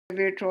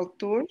virtual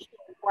tours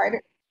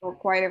for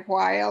quite a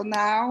while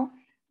now.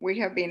 We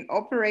have been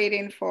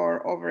operating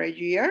for over a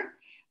year.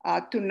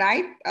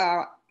 Tonight,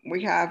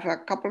 we have a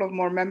couple of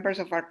more members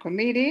of our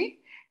committee.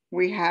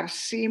 We have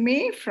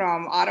Simi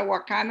from Ottawa,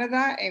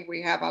 Canada, and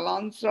we have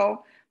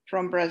Alonso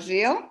from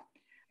Brazil.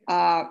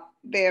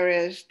 There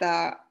is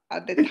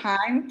at the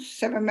time,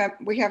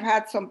 we have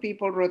had some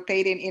people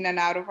rotating in and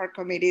out of our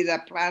committee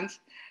that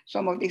plans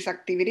some of these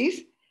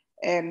activities.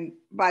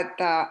 But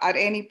at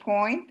any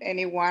point,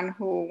 anyone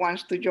who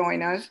wants to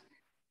join us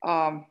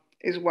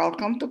is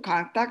welcome to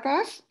contact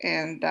us.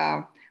 And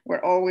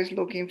we're always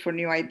looking for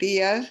new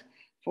ideas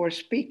for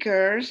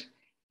speakers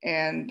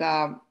and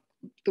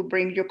to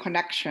bring you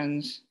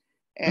connections.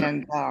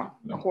 And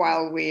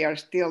while we are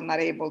still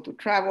not able to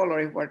travel, or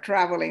if we're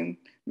traveling,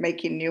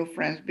 making new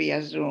friends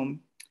via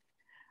Zoom.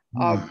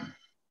 Our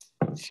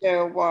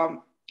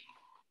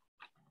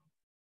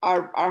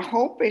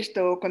hope is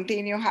to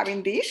continue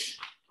having these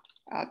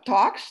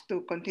talks, to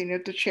continue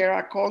to share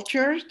our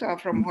cultures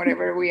from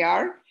wherever we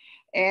are.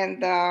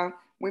 And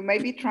we may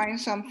be trying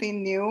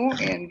something new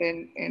in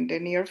the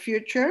near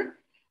future,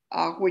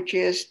 which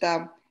is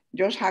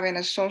just having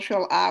a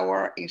social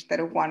hour instead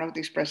of one of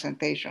these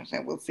presentations.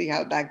 And we'll see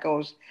how that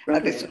goes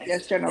at the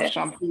suggestion of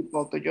some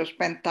people, to just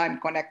spend time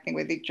connecting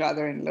with each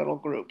other in little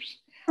groups.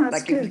 That's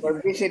like good. If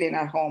we're visiting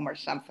at home or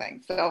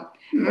something. So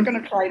we're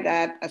gonna try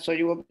that. So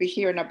you will be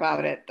hearing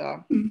about it.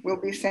 We'll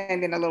be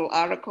sending a little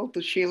article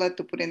to Sheila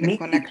to put in the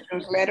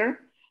connections letter,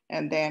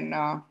 and then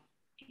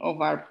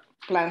of our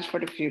plans for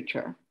the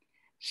future.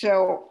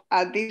 So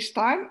at this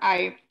time,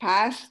 I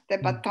pass the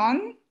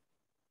baton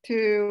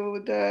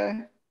to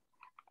the,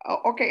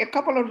 okay, a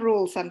couple of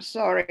rules, I'm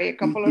sorry, a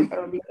couple of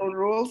little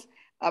rules.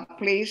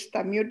 Please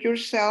mute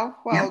yourself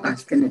while the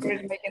speaker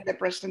is making the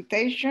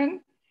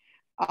presentation.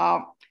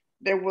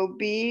 There will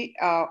be,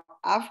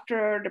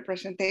 after the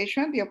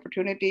presentation, the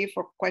opportunity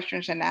for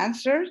questions and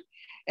answers,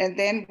 and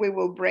then we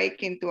will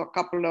break into a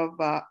couple of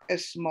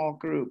small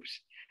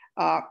groups.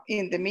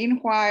 In the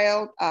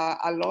meanwhile,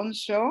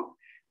 Alonso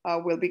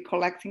will be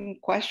collecting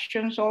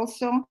questions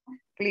also.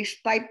 Please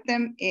type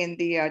them in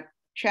the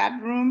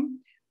chat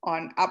room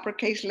on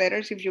uppercase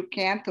letters if you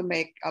can, to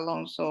make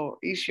Alonso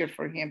easier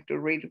for him to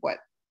read what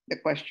the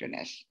question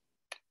is.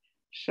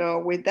 So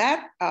with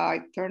that,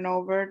 I turn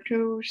over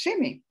to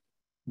Simi.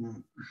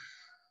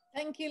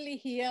 Thank you,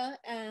 Lihia,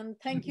 and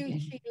thank you,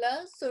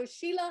 Sheila. So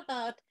Sheila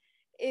Hart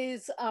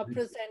is our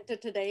presenter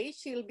today.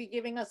 She'll be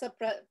giving us a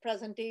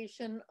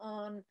presentation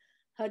on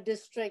her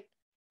district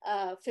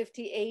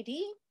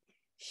 5080.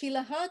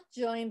 Sheila Hart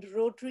joined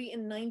Rotary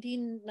in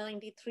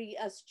 1993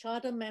 as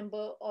charter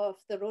member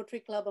of the Rotary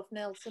Club of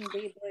Nelson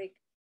Daybreak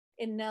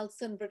in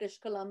Nelson, British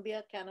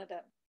Columbia,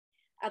 Canada.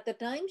 At the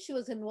time, she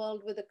was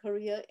involved with a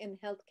career in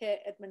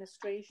healthcare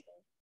administration.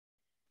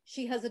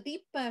 She has a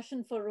deep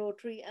passion for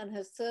Rotary and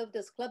has served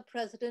as club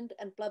president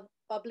and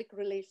public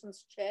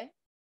relations chair.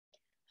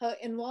 Her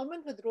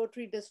involvement with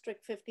Rotary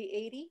District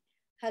 5080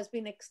 has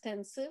been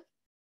extensive,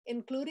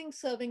 including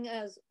serving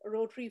as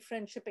Rotary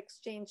Friendship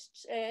Exchange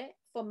chair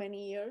for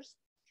many years,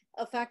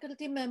 a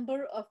faculty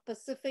member of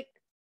Pacific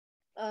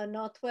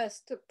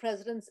Northwest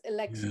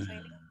Presidents-Elect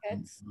Training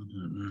Heads,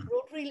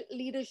 Rotary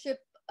Leadership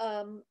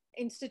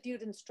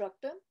Institute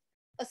instructor,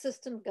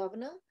 assistant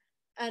governor,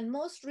 and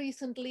most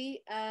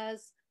recently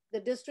as the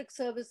District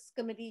Service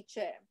Committee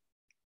chair.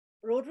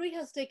 Rotary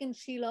has taken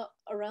Sheila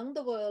around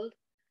the world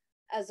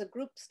as a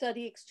group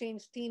study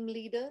exchange team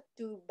leader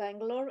to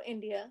Bangalore,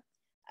 India,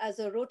 as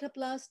a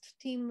Rotaplast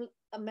team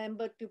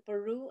member to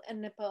Peru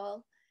and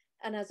Nepal,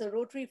 and as a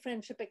Rotary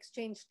Friendship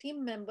Exchange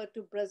team member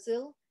to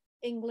Brazil,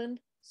 England,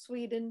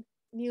 Sweden,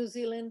 New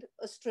Zealand,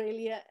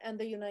 Australia, and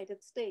the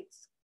United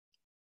States.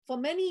 For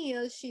many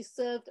years, she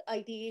served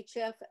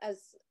ITHF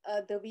as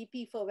the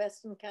VP for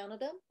Western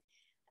Canada,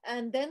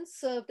 and then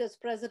served as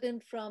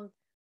president from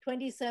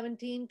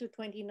 2017 to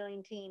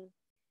 2019.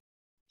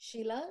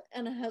 Sheila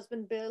and her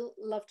husband Bill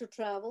love to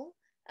travel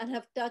and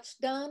have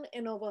touched down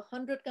in over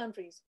 100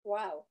 countries.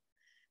 Wow.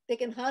 They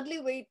can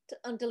hardly wait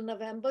until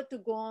November to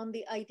go on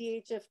the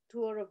ITHF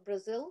tour of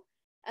Brazil,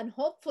 and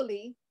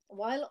hopefully,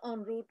 while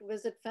en route,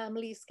 visit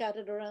families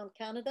scattered around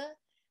Canada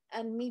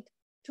and meet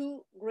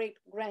 2 great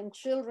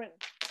grandchildren.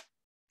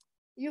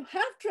 You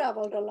have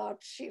traveled a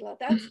lot, Sheila.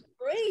 That's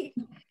great.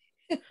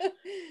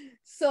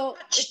 So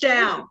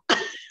touchdown.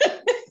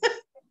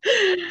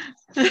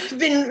 I've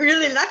been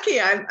really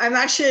lucky. I'm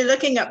actually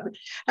looking at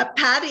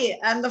Patty,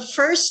 and the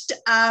first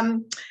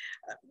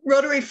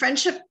Rotary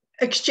Friendship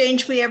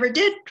Exchange we ever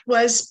did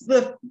was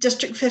with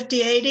District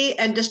 5080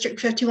 and District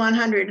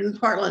 5100 in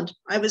Portland.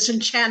 I was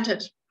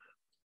enchanted.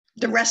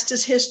 The rest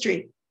is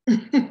history.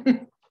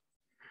 Okay,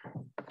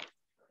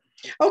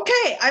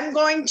 I'm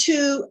going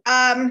to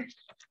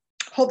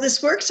hope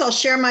this works. I'll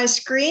share my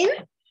screen.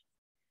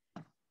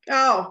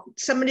 Oh,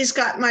 somebody's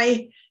got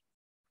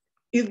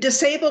you've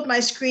disabled my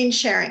screen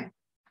sharing.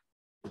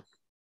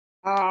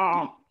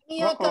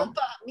 Mia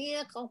culpa,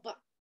 mia culpa.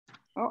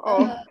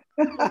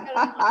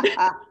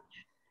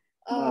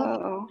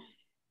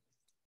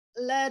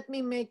 Let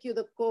me make you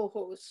the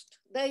co-host.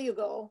 There you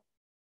go.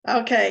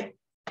 Okay.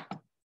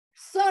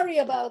 Sorry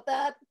about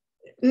that.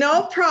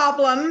 No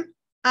problem.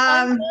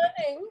 I'm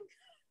learning.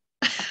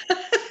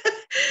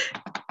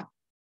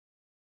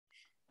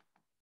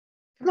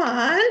 Come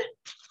on.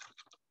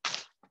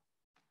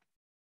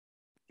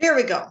 Here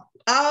we go.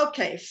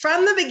 Okay,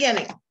 from the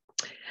beginning.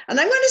 And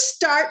I'm going to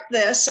start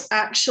this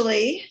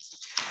actually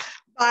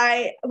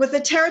with a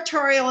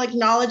territorial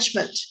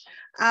acknowledgement.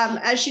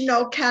 As you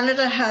know,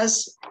 Canada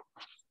has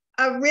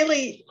a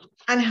really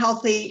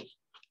unhealthy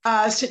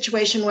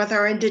situation with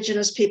our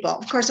Indigenous people.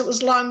 Of course, it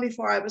was long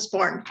before I was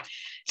born.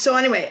 So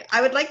anyway,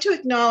 I would like to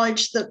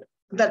acknowledge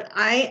that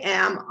I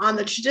am on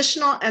the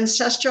traditional,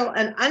 ancestral,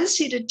 and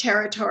unceded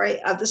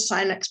territory of the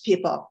Sinex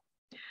people.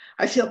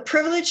 I feel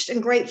privileged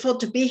and grateful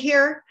to be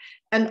here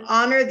and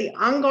honor the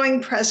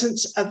ongoing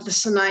presence of the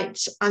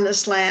Sinites on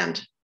this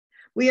land.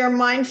 We are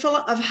mindful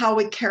of how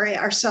we carry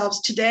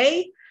ourselves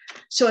today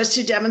so as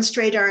to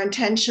demonstrate our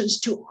intentions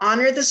to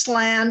honor this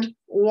land,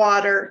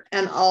 water,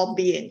 and all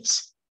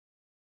beings.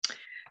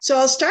 So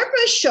I'll start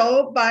my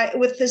show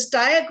with this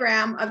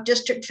diagram of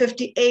District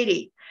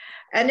 5080,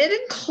 and it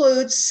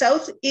includes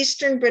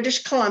southeastern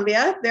British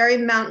Columbia, very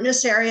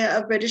mountainous area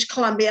of British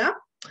Columbia,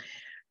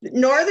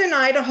 northern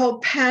Idaho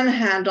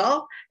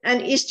Panhandle,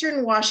 and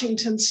eastern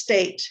Washington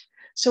State.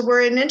 So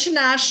we're an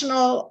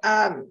international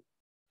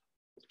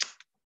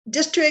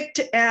district,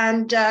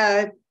 and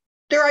there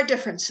are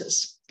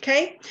differences.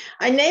 Okay,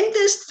 I named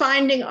this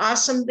Finding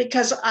Awesome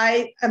because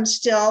I am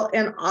still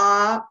in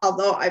awe,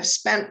 although I've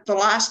spent the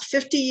last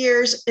 50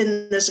 years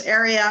in this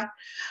area.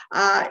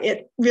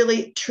 It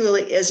really,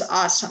 truly is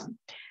awesome.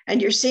 And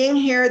you're seeing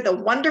here the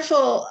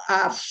wonderful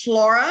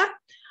flora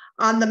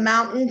on the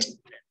mountain,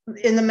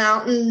 in the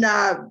mountain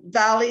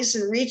valleys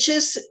and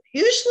reaches.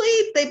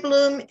 Usually they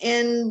bloom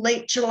in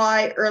late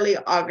July, early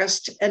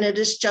August, and it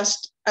is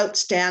just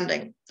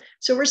outstanding.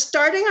 So we're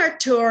starting our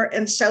tour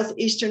in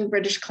southeastern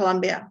British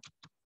Columbia.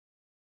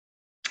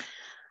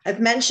 I've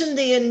mentioned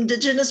the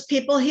Indigenous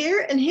people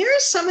here, and here are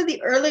some of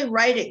the early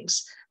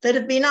writings that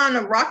have been on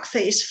a rock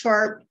face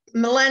for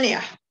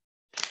millennia.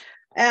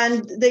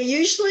 And they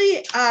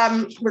usually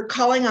were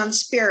calling on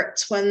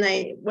spirits when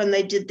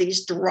they did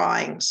these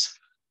drawings.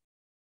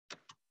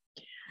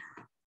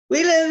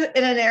 We live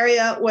in an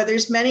area where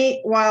there's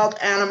many wild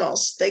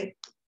animals. They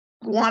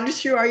wander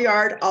through our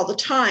yard all the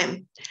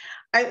time.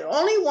 I've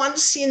only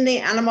once seen the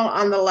animal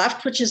on the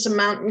left, which is a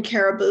mountain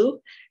caribou,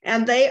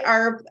 and they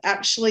are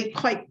actually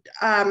quite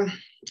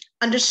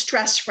under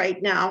stress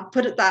right now,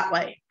 put it that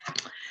way.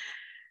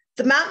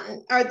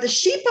 The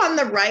sheep on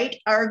the right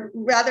are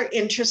rather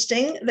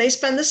interesting. They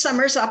spend the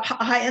summers up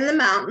high in the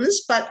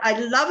mountains, but I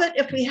love it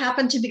if we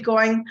happen to be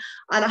going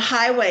on a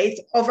highway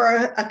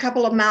over a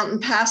couple of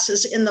mountain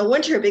passes in the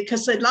winter,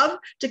 because they love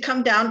to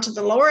come down to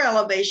the lower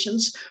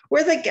elevations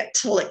where they get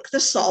to lick the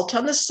salt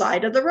on the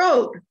side of the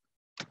road.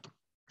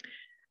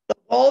 The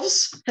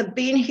wolves have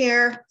been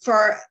here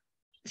for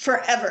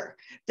forever.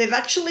 They've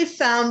actually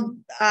found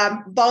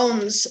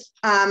bones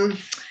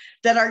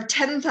that are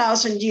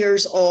 10,000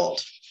 years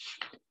old.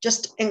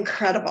 Just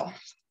incredible.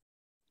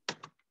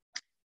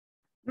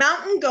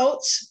 Mountain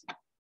goats,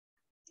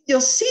 you'll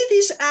see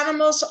these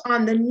animals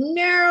on the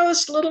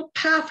narrowest little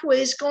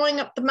pathways going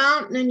up the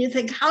mountain, and you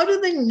think, how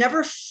do they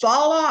never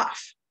fall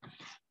off?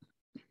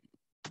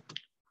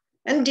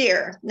 And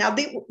deer. Now,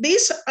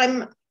 these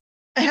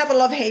I have a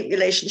love-hate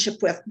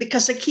relationship with,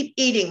 because they keep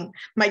eating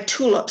my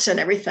tulips and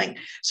everything.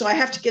 So I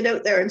have to get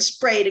out there and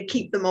spray to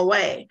keep them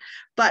away.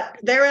 But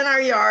they're in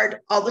our yard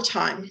all the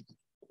time.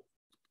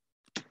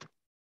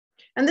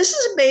 And this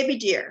is a baby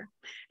deer.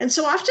 And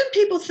so often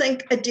people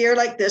think a deer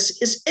like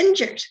this is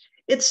injured.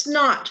 It's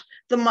not.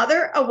 The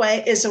mother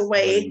is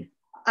away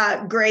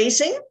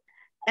grazing.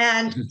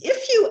 And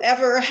if you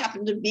ever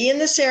happen to be in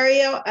this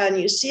area and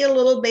you see a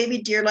little baby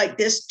deer like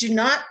this, do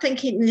not think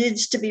he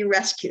needs to be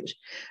rescued.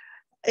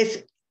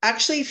 If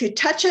you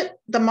touch it,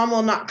 the mom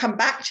will not come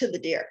back to the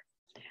deer,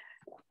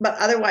 but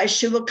otherwise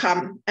she will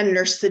come and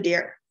nurse the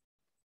deer.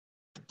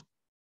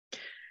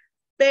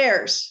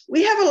 Bears.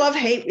 We have a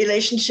love-hate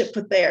relationship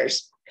with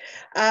bears.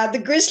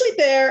 The grizzly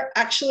bear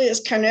actually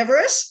is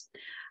carnivorous,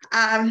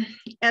 and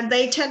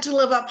they tend to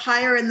live up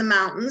higher in the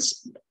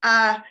mountains.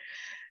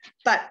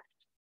 But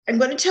I'm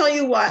going to tell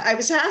you what, I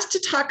was asked to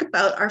talk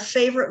about our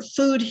favorite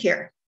food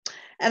here.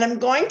 And I'm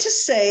going to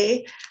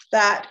say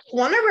that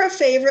one of our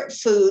favorite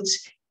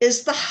foods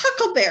is the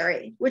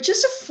huckleberry, which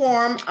is a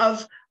form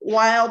of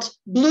wild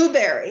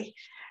blueberry.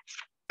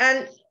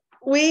 And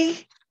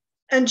we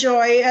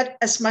enjoy it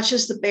as much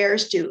as the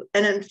bears do.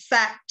 And in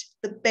fact,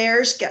 the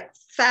bears get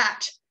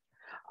fat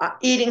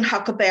eating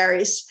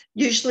huckleberries,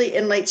 usually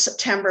in late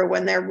September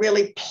when they're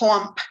really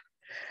plump.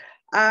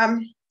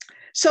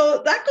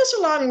 So that goes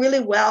along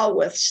really well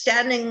with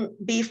standing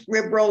beef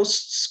rib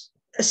roasts,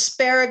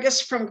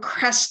 asparagus from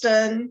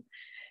Creston,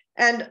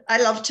 and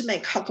I love to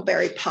make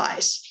huckleberry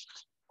pies.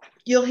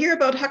 You'll hear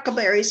about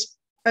huckleberries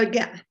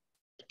again.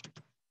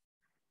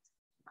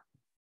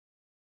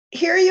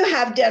 Here you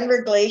have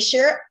Denver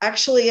Glacier.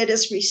 Actually, it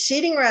is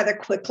receding rather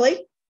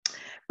quickly,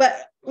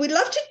 but we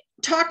love to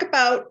talk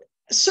about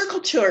circle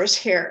tours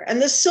here.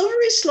 And the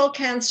Silvery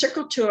Slocan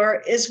Circle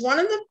Tour is one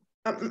of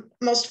the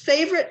most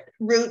favorite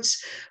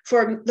routes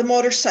for the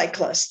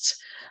motorcyclists.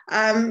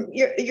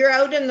 You're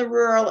out in the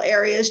rural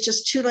areas,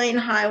 just 2-lane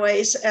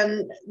highways,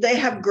 and they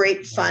have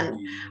great fun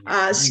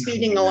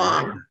speeding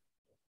along.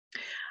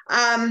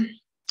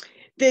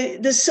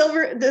 The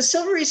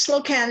Silvery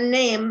Slocan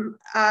name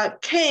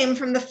came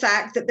from the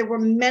fact that there were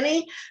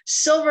many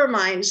silver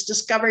mines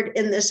discovered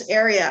in this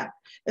area,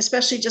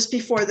 especially just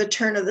before the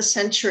turn of the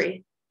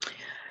century.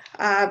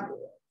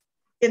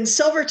 In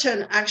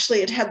Silverton,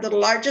 actually, it had the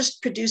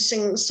largest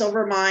producing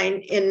silver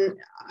mine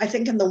I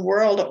think in the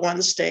world at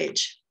one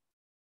stage.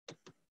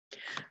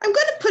 I'm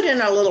going to put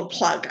in a little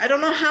plug. I don't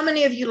know how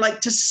many of you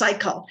like to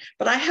cycle,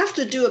 but I have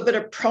to do a bit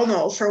of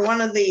promo for one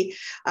of the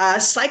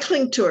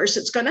cycling tours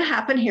that's going to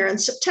happen here in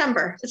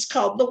September. It's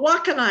called the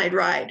Walk-and-Ide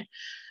Ride,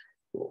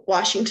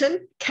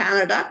 Washington,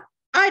 Canada,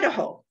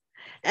 Idaho.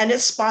 And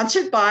it's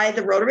sponsored by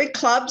the Rotary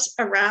clubs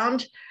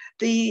around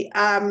the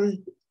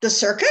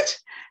circuit.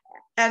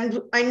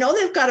 And I know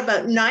they've got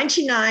about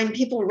 99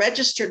 people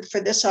registered for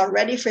this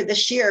already for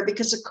this year,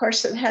 because of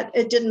course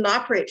it didn't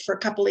operate for a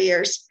couple of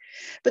years.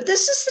 But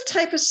this is the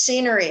type of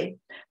scenery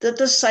that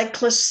the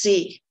cyclists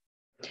see.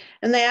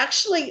 And they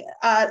actually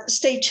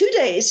stay 2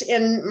 days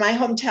in my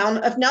hometown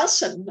of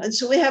Nelson. And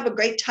so we have a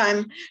great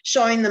time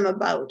showing them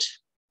about.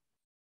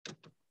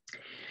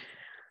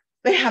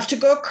 They have to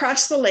go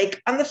across the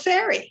lake on the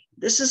ferry.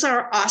 This is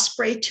our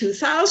Osprey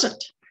 2000.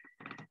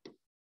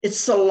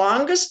 It's the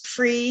longest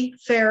free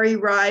ferry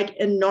ride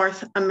in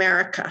North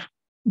America.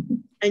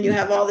 And you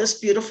have all this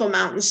beautiful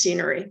mountain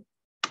scenery.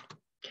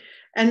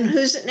 And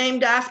who's it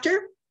named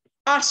after?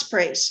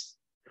 Ospreys.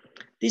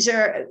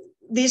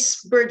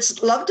 These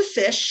birds love to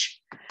fish,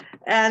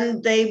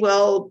 and they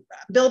will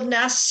build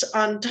nests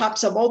on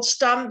tops of old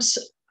stumps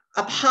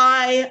up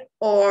high,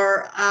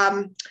 or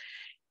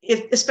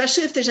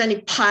especially if there's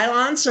any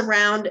pylons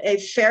around a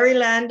ferry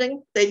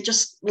landing, they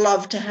just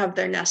love to have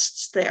their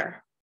nests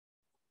there.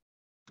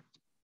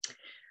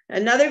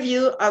 Another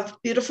view of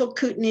beautiful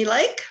Kootenai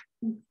Lake,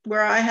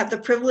 where I have the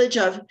privilege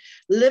of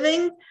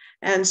living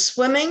and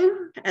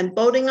swimming and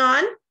boating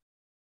on.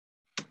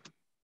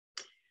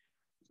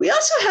 We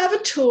also have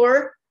a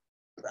tour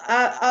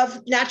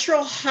of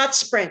natural hot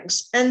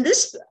springs. And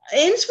this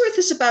Ainsworth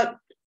is about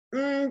a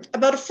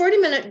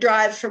 40-minute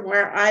drive from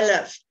where I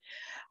live.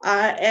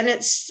 And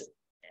it's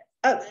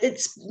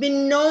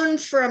been known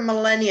for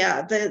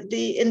millennia.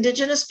 The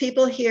indigenous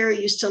people here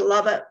used to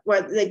love it,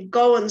 where they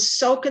go and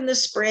soak in the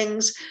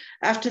springs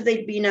after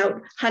they'd been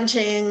out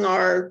hunting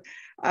or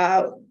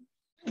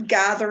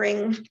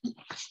gathering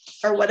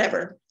or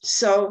whatever.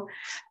 So,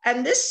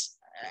 and this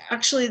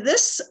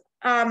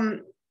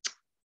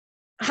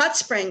hot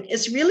spring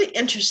is really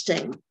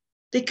interesting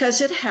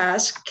because it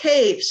has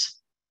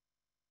caves.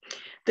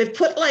 They've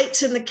put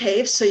lights in the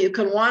caves so you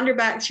can wander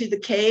back through the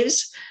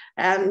caves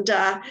and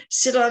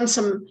sit on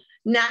some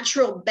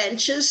natural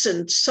benches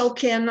and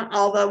soak in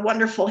all the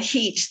wonderful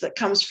heat that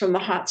comes from the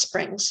hot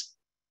springs.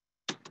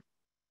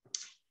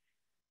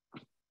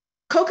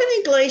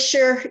 Kokanee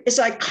Glacier is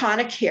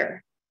iconic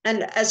here.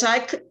 And as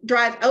I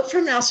drive out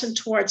from Nelson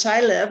towards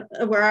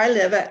where I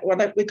live at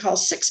what we call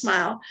 6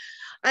 Mile,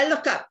 I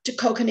look up to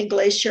Kokanee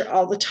Glacier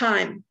all the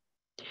time.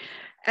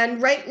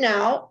 And right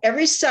now,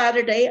 every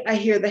Saturday, I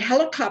hear the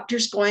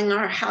helicopters going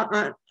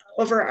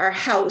over our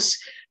house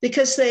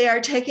because they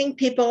are taking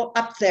people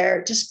up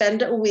there to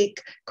spend a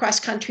week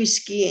cross-country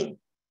skiing.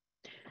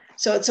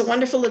 So it's a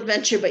wonderful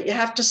adventure, but you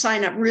have to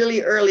sign up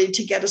really early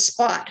to get a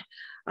spot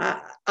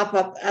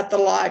up at the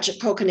lodge at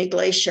Kokanee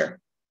Glacier.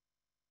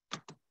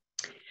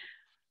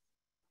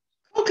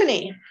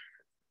 Kokanee.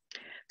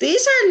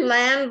 These are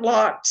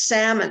landlocked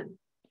salmon.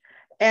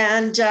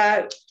 And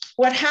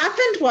what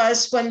happened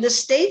was when the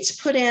states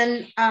put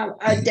in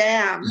a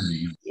dam,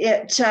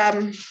 it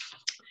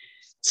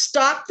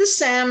stopped the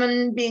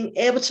salmon being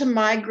able to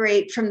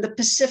migrate from the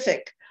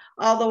Pacific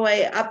all the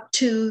way up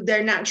to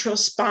their natural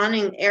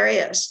spawning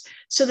areas.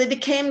 So they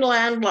became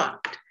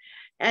landlocked.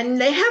 And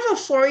they have a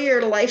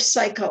 4-year life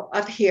cycle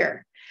up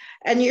here.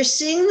 And you're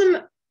seeing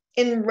them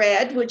in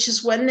red, which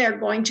is when they're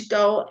going to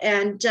go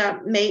and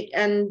mate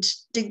and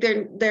dig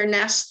their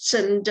nests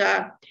and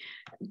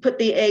put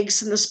the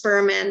eggs and the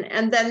sperm in,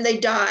 and then they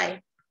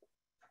die.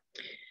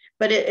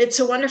 But it's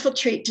a wonderful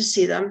treat to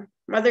see them.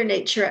 Mother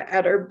Nature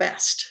at her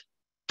best.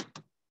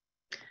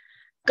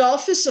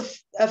 Golf is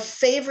a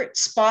favorite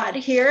spot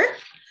here.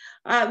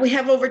 We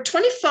have over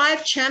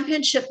 25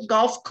 championship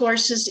golf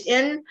courses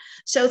in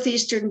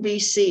southeastern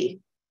BC.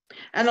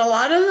 And a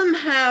lot of them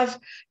have,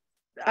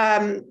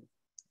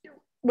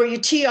 where you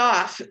tee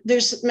off,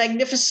 there's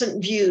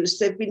magnificent views.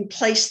 They've been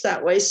placed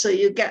that way so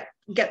you get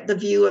the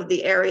view of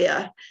the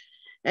area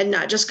and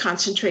not just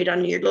concentrate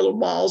on your little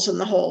balls and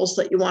the holes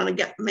that you want to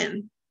get them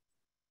in.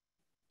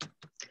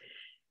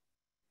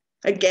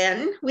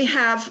 Again, we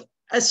have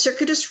a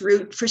circuitous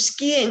route for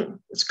skiing.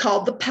 It's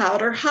called the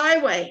Powder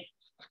Highway.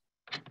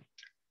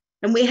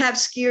 And we have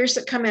skiers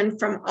that come in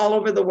from all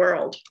over the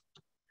world.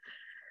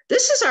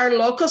 This is our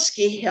local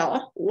ski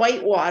hill,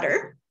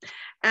 Whitewater.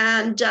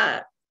 And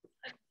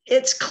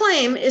its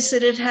claim is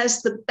that it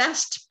has the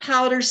best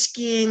powder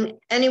skiing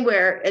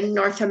anywhere in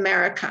North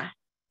America.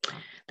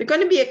 They're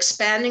going to be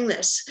expanding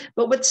this,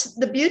 but what's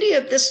the beauty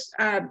of this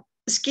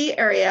ski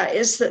area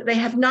is that they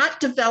have not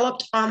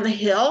developed on the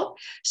hill,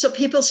 so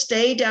people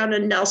stay down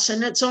in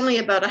Nelson. It's only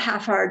about a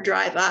half-hour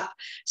drive up.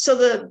 So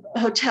the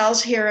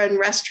hotels here and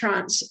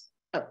restaurants,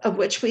 of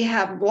which we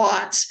have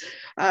lots,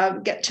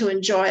 get to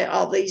enjoy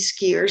all these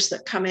skiers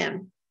that come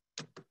in.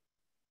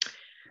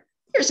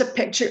 Here's a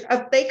picture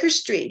of Baker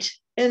Street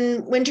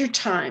in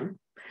wintertime.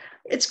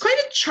 It's quite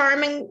a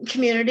charming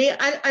community.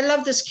 I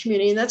love this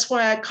community, and that's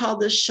why I call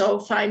this show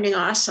Finding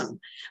Awesome.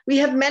 We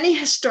have many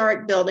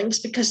historic buildings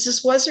because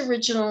this was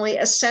originally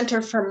a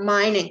center for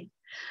mining.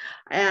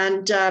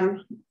 And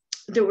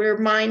there were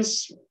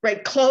mines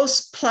right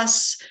close,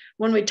 plus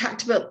when we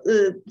talked about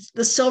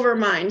the silver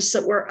mines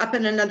that were up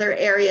in another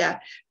area,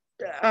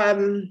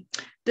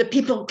 the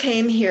people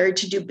came here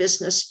to do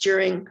business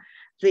during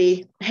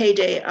the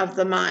heyday of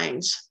the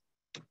mines.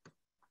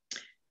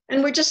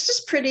 And we're just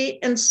as pretty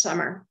in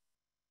summer.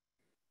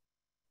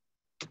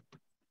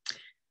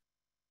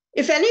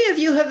 If any of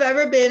you have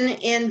ever been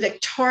in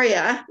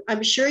Victoria,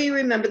 I'm sure you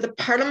remember the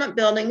Parliament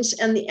buildings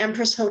and the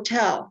Empress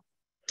Hotel.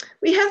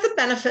 We have the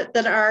benefit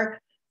that our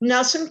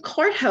Nelson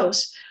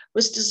Courthouse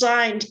was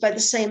designed by the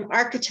same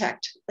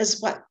architect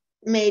as what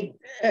made,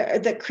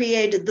 that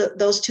created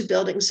those two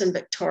buildings in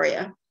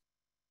Victoria.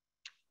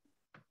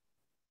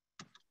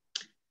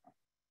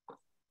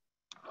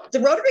 The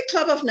Rotary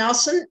Club of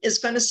Nelson is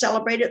going to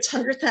celebrate its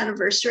 100th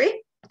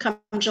anniversary come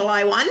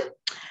July 1.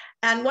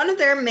 And one of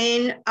their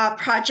main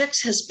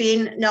projects has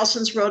been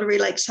Nelson's Rotary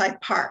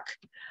Lakeside Park.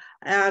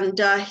 And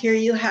here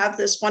you have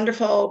this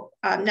wonderful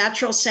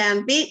natural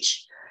sand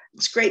beach.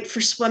 It's great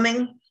for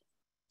swimming,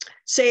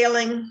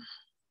 sailing,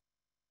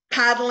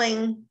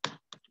 paddling,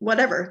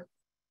 whatever.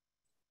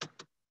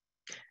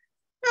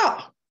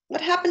 Oh, what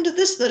happened to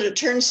this that it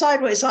turned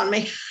sideways on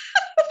me?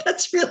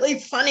 That's really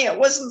funny. It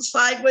wasn't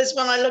sideways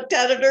when I looked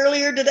at it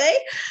earlier today.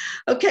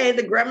 Okay,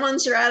 the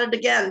gremlins are at it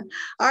again.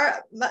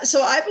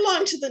 So I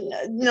belong to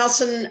the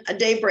Nelson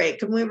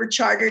Daybreak, and we were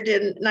chartered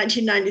in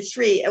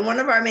 1993. And one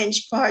of our main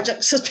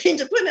projects has been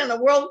to put in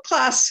a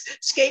world-class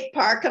skate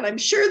park. And I'm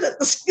sure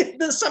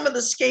that some of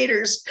the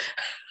skaters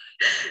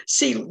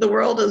see the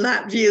world in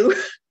that view.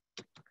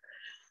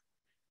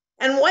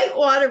 And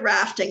whitewater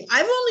rafting.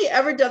 I've only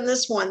ever done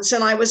this once,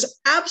 and I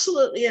was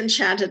absolutely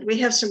enchanted. We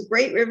have some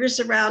great rivers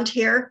around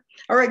here.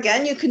 Or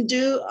again, you can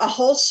do a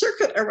whole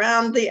circuit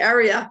around the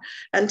area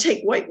and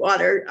take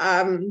whitewater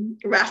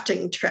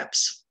rafting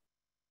trips.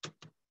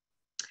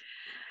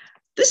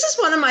 This is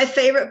one of my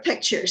favorite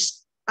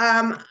pictures.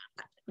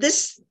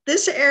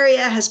 This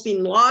area has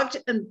been logged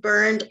and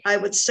burned, I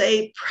would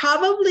say,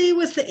 probably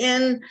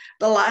within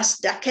the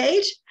last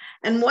decade.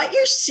 And what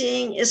you're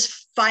seeing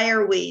is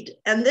fireweed.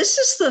 And this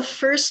is the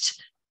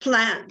first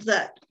plant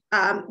that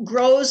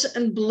grows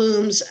and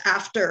blooms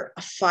after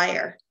a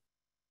fire.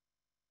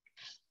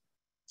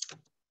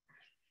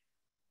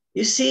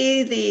 You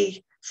see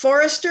the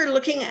forester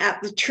looking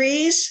at the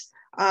trees.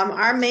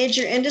 Our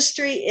major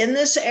industry in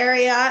this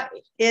area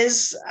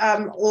is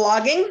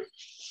logging.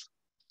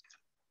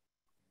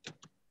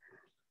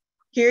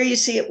 Here you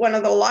see one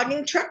of the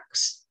logging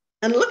trucks.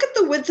 And look at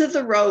the width of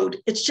the road.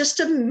 It's just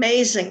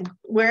amazing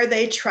where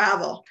they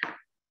travel.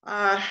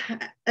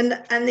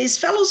 And these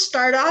fellows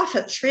start off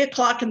at 3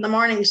 o'clock in the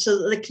morning so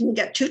that they can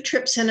get 2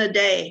 trips in a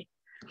day.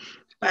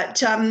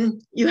 But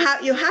you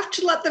have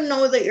to let them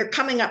know that you're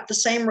coming up the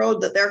same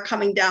road that they're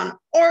coming down,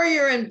 or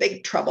you're in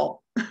big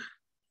trouble.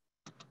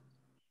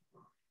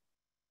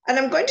 And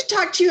I'm going to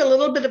talk to you a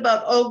little bit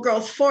about old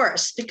growth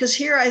forests, because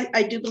here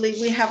I do believe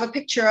we have a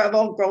picture of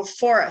old growth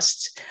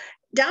forests.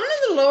 Down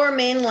in the lower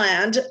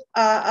mainland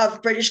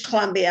of British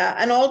Columbia,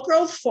 an old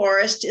growth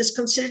forest is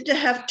considered to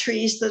have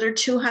trees that are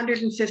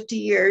 250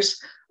 years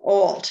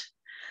old.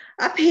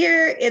 Up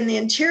here in the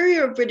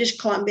interior of British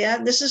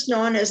Columbia, this is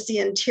known as the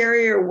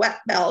interior wet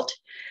belt,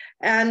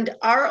 and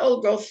our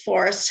old growth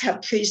forests have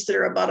trees that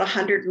are about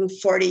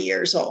 140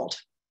 years old,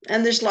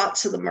 and there's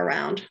lots of them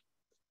around.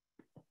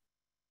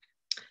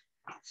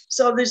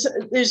 So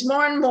there's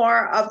more and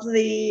more of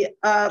the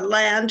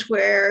land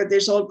where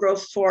there's old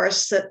growth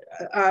forests that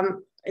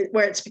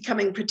where it's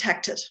becoming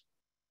protected.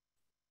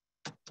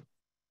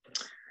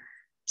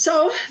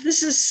 So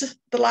this is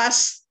the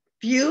last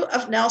view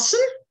of Nelson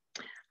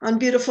on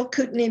beautiful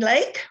Kootenay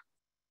Lake.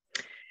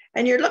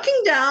 And you're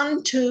looking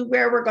down to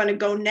where we're going to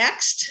go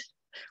next,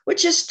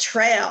 which is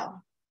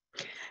Trail.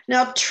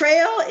 Now,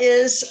 Trail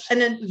is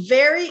a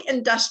very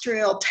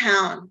industrial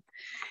town.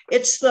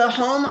 It's the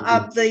home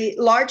of the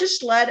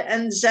largest lead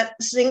and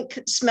zinc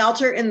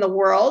smelter in the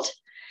world,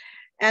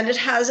 and it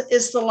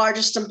is the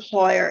largest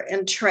employer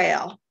in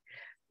Trail.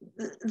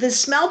 The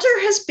smelter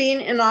has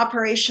been in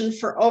operation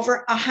for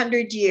over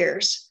 100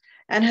 years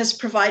and has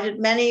provided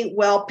many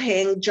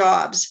well-paying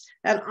jobs.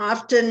 And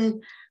often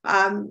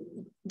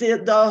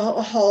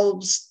the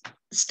whole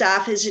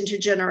staff is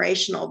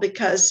intergenerational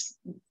because,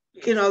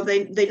 you know,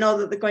 they know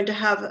that they're going to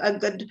have a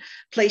good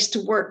place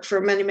to work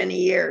for many, many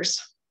years.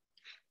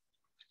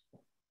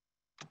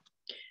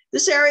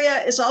 This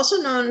area is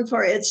also known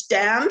for its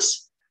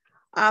dams.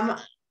 I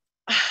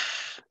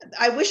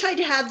wish I'd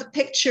had the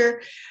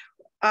picture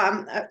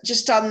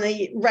just on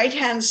the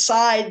right-hand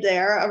side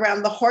there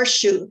around the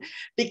horseshoe,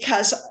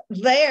 because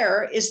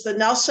there is the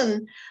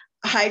Nelson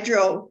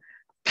Hydro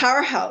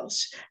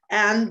powerhouse.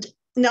 And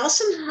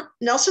Nelson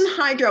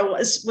Hydro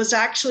was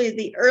actually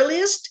the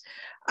earliest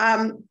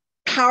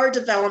power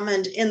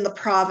development in the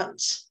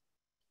province.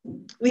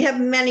 We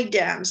have many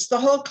dams. The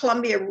whole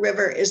Columbia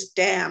River is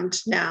dammed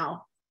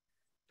now.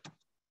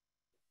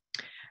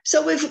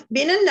 So we've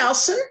been in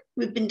Nelson,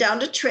 we've been down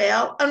to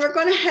Trail, and we're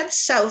going to head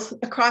south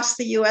across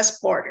the US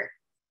border.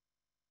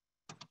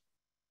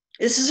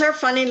 This is our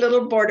funny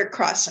little border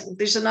crossing.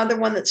 There's another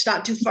one that's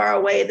not too far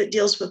away that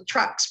deals with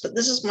trucks, but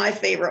this is my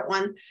favorite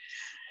one.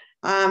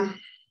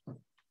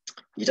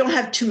 You don't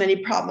have too many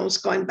problems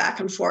going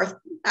back and forth.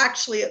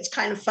 Actually, it's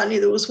kind of funny.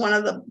 There was one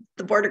of the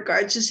border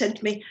guards who said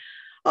to me,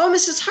 "Oh,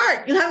 Mrs.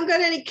 Hart, you haven't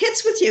got any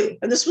kids with you."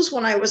 And this was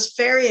when I was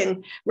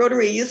ferrying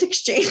Rotary Youth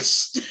Exchange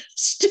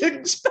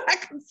students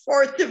back and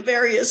forth to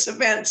various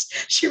events.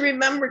 She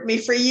remembered me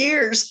for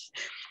years.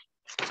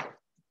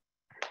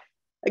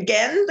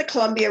 Again, the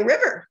Columbia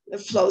River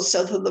that flows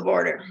south of the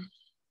border.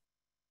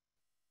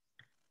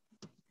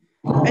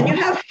 And you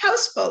have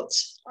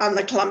houseboats on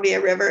the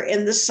Columbia River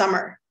in the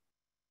summer.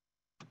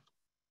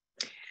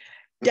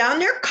 Down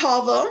near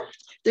Colville,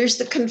 there's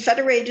the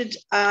Confederated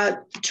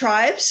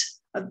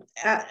Tribes,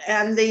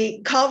 and the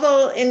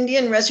Colville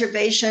Indian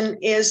Reservation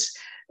is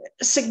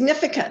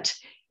significant.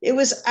 It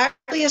was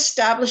actually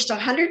established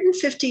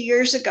 150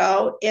 years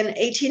ago in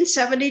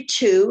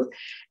 1872,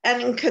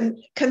 and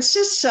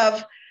consists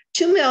of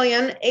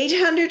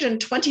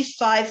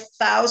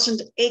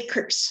 2,825,000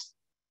 acres,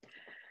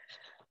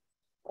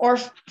 or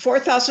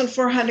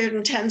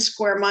 4,410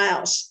 square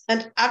miles.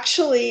 And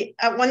actually,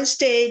 at one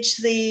stage,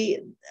 the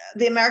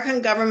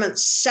American government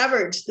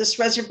severed this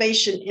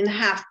reservation in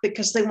half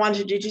because they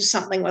wanted to do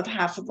something with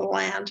half of the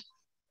land.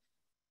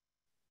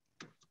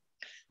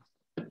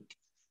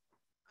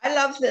 I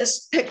love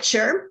this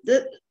picture.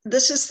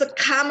 This is the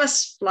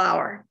camas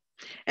flower,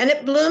 and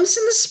it blooms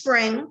in the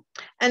spring,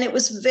 and it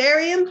was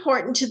very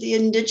important to the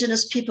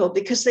indigenous people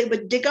because they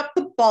would dig up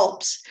the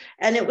bulbs,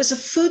 and it was a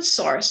food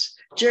source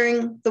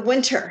during the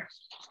winter.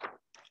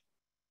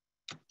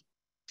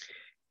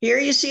 Here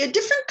you see a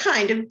different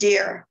kind of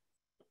deer.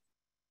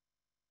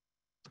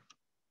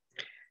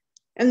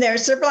 And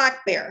there's their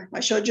black bear. I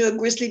showed you a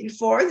grizzly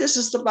before. This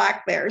is the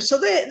black bear. So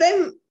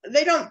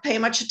they don't pay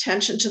much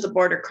attention to the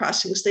border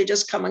crossings. They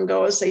just come and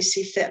go as they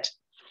see fit.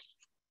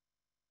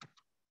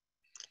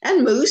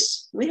 And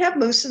moose. We have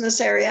moose in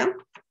this area.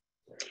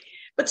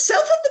 But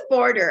south of the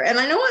border, and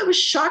I know I was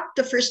shocked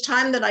the first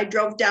time that I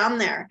drove down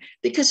there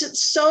because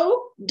it's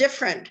so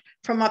different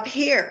from up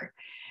here.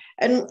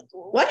 And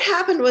what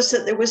happened was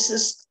that there was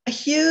this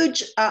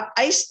huge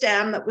ice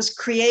dam that was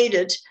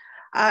created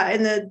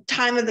in the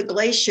time of the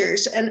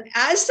glaciers. And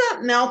as that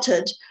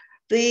melted,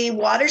 the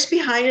waters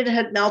behind it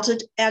had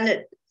melted, and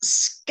it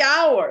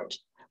scoured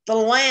the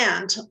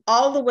land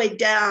all the way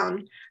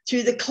down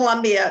through the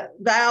Columbia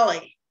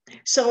Valley.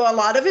 So a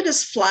lot of it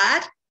is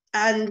flat,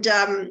 and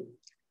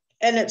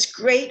it's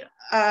great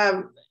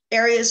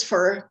areas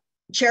for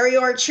cherry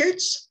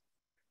orchards.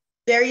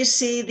 There you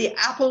see the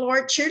apple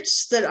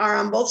orchards that are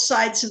on both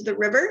sides of the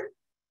river.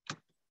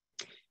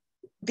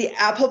 The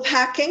apple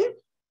packing,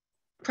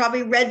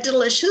 probably Red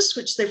Delicious,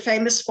 which they're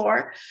famous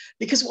for,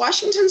 because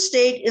Washington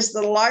State is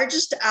the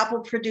largest apple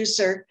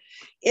producer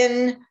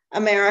in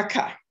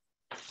America.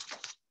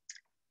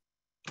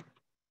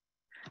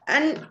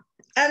 And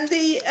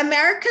the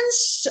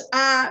Americans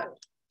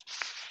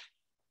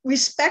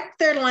respect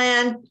their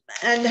land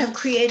and have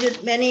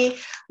created many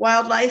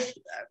wildlife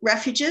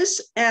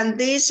refuges, and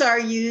these are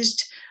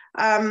used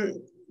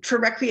for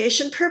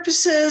recreation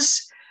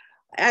purposes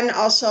and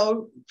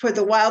also for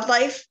the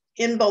wildlife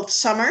in both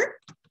summer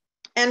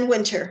and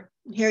winter.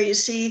 Here you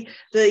see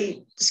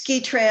the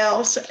ski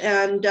trails,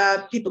 and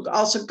people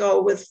also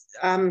go with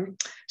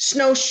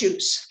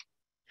snowshoes.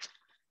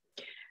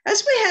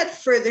 As we head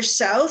further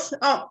south,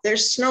 oh,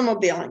 there's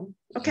snowmobiling.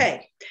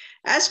 Okay.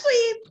 As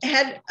we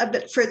head a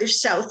bit further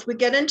south, we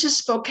get into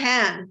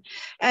Spokane,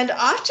 and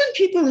often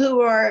people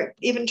who are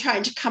even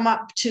trying to come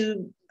up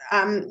to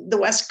the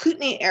West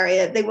Kootenay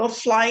area, they will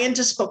fly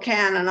into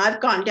Spokane, and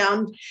I've gone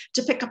down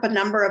to pick up a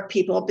number of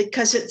people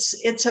because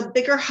it's a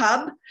bigger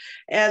hub,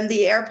 and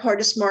the airport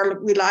is more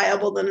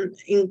reliable than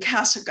in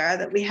Castlegar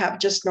that we have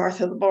just north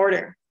of the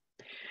border.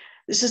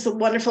 This is the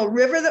wonderful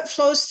river that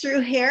flows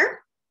through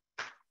here.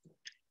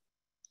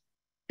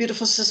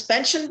 Beautiful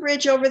suspension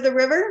bridge over the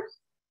river.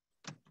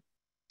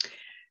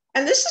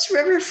 And this is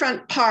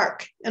Riverfront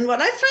Park. And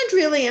what I find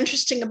really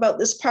interesting about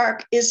this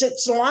park is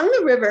it's along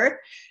the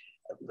river,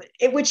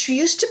 which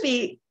used to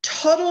be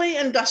totally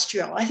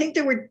industrial. I think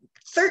there were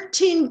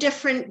 13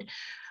 different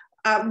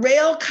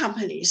rail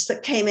companies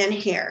that came in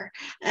here.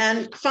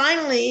 And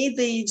finally,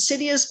 the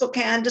city of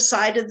Spokane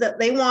decided that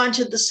they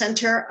wanted the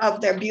center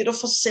of their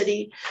beautiful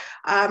city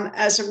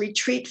as a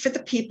retreat for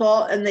the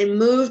people, and they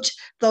moved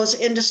those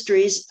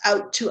industries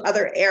out to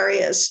other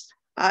areas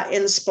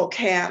in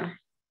Spokane.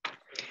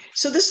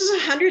 So this is a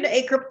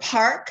 100-acre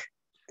park,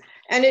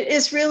 and it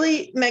is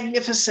really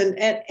magnificent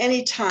at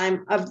any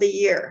time of the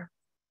year.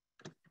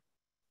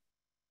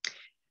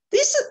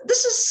 This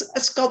is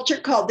a sculpture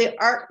called the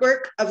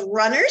Artwork of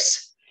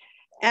Runners,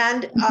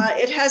 and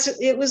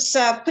it was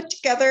put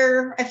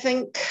together, I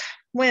think,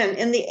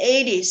 in the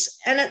 80s,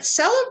 and it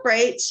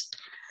celebrates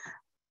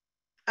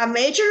a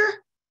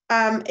major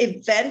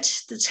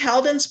event that's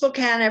held in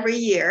Spokane every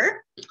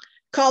year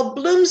called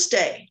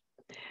Bloomsday,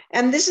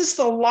 and this is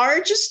the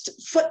largest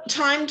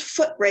timed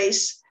foot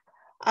race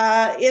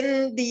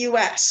in the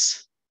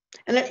U.S.,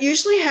 and it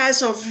usually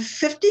has over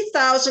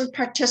 50,000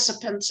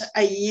 participants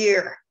a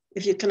year,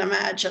 if you can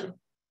imagine.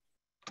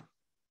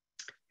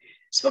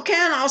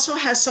 Spokane also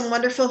has some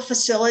wonderful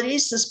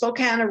facilities. The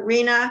Spokane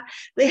Arena,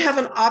 they have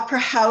an opera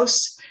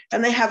house,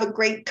 and they have a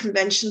great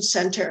convention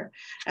center.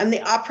 And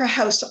the opera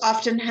house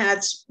often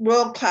has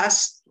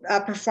world-class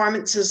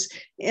performances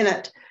in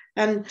it.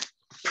 And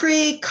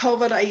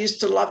pre-COVID, I used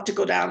to love to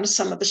go down to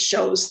some of the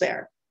shows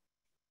there.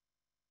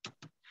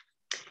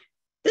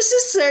 This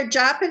is their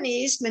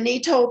Japanese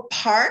Minito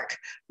Park,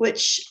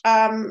 which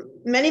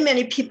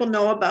many people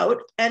know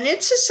about. And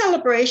it's a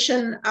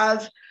celebration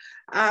of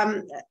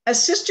a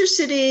sister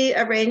city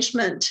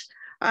arrangement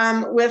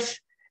with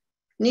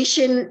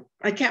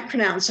I can't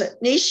pronounce it,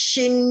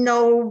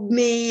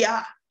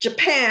 Nishinomiya,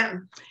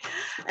 Japan.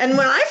 And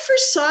when I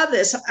first saw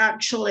this,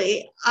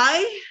 actually,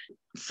 I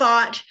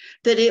thought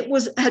that it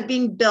had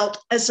been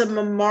built as a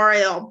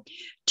memorial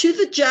to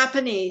the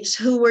Japanese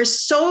who were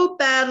so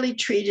badly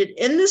treated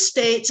in the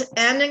States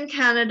and in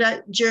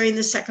Canada during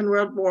the Second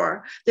World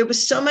War. There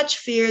was so much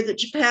fear that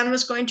Japan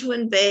was going to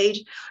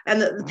invade,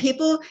 and that the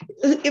people,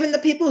 even the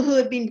people who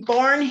had been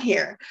born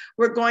here,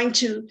 were going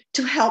to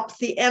help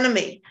the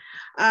enemy.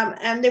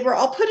 And they were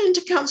all put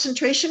into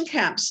concentration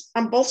camps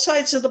on both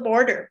sides of the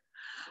border.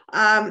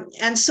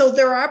 And so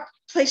there are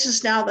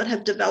places now that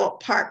have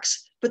developed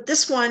parks, but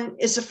this one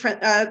is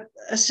a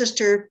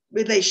sister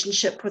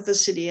relationship with a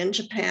city in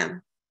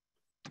Japan.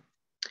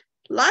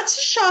 Lots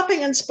of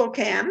shopping in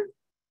Spokane.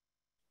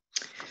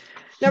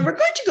 Now we're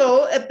going to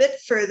go a bit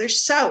further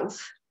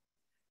south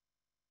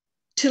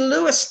to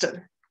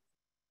Lewiston.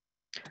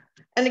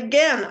 And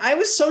again, I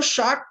was so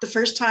shocked the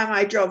first time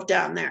I drove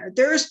down there.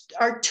 There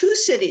are two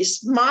cities,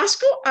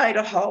 Moscow,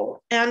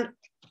 Idaho, and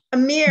a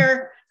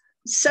mere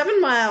 7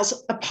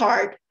 miles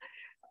apart,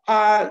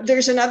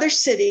 there's another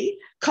city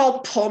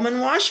called Pullman,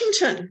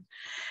 Washington.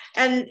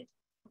 And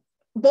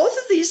both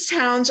of these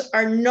towns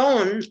are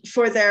known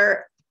for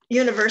their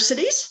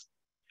universities,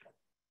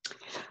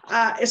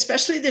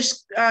 especially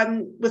this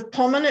with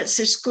Pullman, it's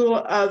their School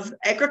of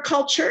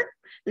Agriculture.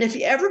 And if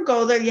you ever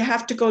go there, you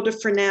have to go to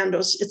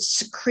Fernando's.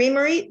 It's a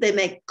creamery. They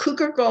make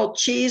Cougar Gold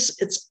cheese.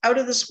 It's out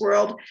of this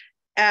world,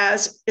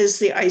 as is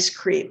the ice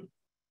cream.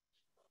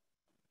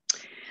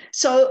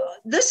 So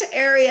this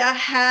area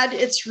had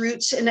its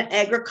roots in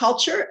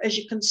agriculture. As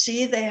you can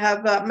see, they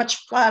have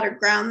much flatter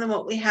ground than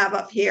what we have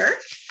up here.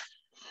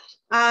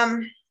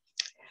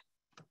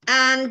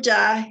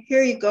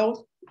 Here you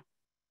go,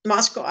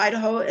 Moscow,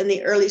 Idaho in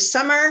the early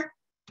summer.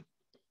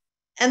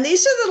 And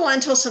these are the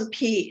lentils and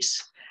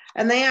peas.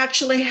 And they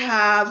actually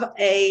have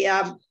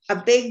a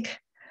big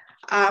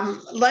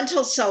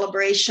lentil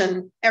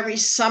celebration every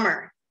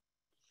summer.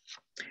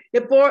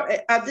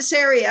 This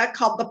area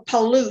called the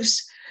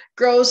Palouse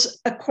grows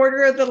a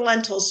quarter of the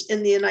lentils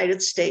in the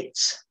United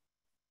States.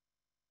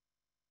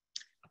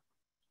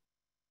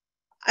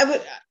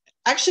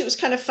 Actually, it was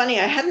kind of funny.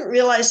 I hadn't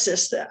realized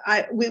this, that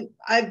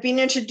I've been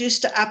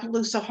introduced to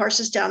Appaloosa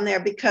horses down there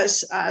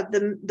because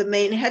the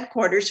main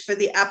headquarters for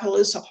the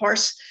Appaloosa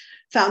Horse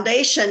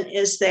Foundation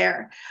is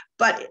there.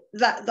 But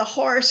the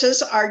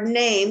horses are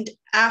named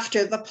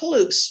after the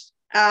Palouse,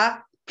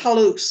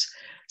 Palouse.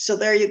 So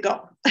there you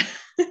go.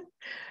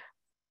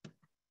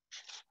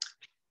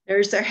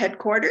 There's their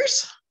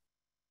headquarters.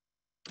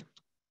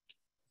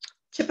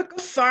 Typical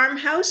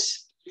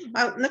farmhouse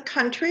out in the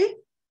country.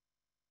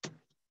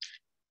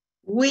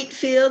 Wheat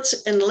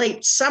fields in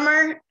late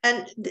summer.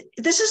 And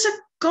this is a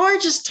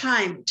gorgeous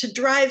time to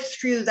drive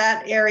through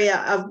that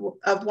area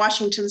of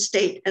Washington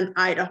State and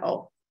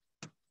Idaho.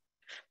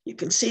 You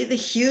can see the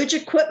huge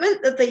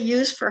equipment that they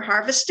use for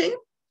harvesting.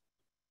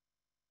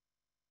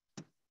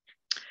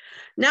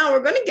 Now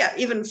we're going to get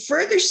even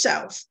further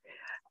south.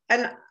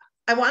 And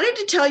I wanted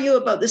to tell you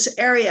about this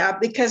area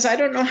because I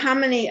don't know how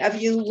many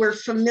of you were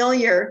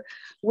familiar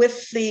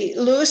with the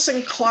Lewis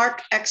and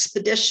Clark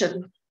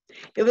expedition.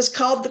 It was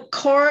called the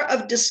Corps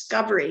of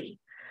Discovery.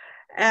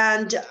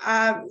 And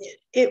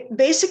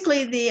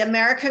basically the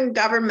American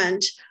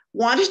government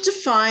wanted to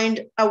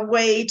find a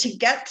way to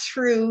get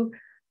through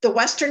the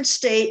Western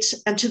states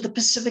and to the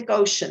Pacific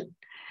Ocean.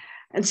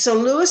 And so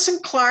Lewis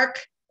and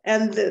Clark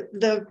and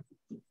the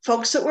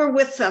folks that were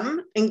with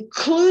them,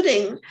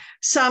 including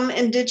some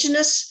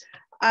Indigenous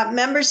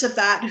members of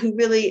that who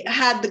really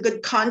had the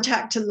good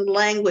contact in the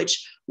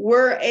language,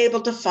 were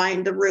able to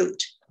find the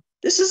route.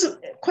 This is a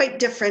quite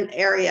different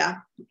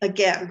area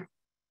again.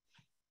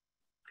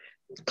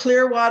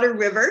 Clearwater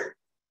River.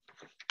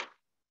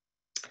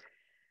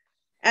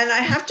 And I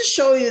have to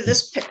show you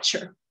this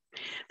picture.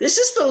 This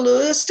is the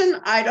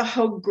Lewiston,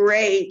 Idaho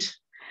grade.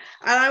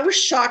 And I was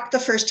shocked the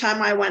first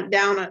time I went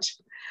down it.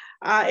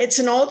 It's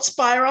an old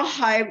spiral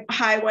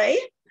highway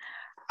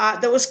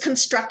that was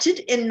constructed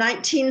in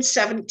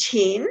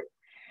 1917.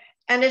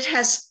 And it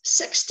has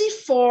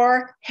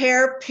 64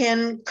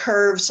 hairpin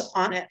curves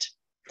on it.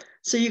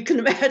 So you can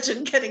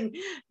imagine getting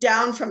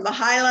down from the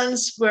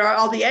highlands where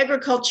all the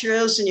agriculture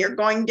is, and you're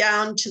going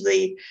down to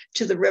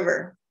the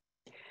river.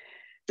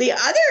 The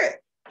other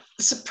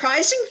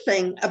surprising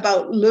thing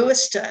about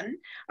Lewiston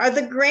are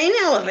the grain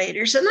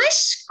elevators. And I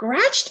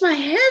scratched my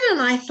head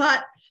and I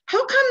thought,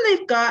 how come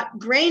they've got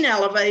grain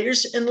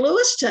elevators in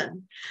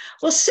Lewiston?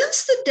 Well,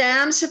 since the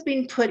dams have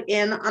been put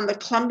in on the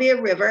Columbia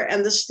River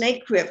and the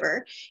Snake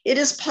River, it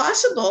is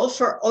possible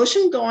for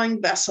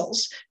ocean-going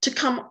vessels to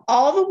come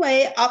all the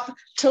way up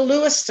to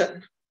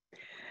Lewiston.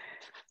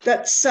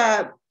 That's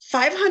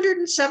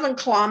 507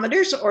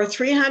 kilometers or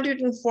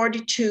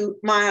 342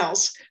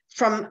 miles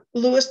from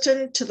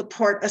Lewiston to the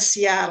port of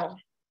Seattle.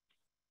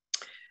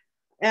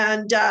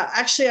 And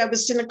actually, I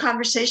was in a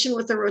conversation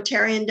with a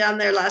Rotarian down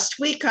there last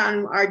week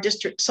on our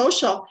district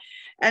social,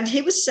 and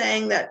he was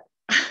saying that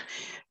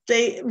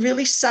they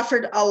really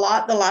suffered a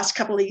lot the last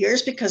couple of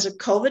years because of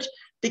COVID,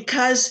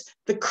 because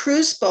the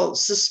cruise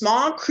boats, the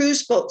small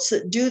cruise boats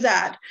that do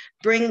that,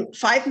 bring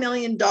 $5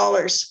 million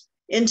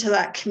into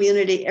that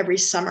community every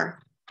summer.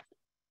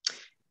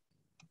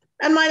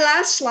 And my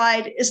last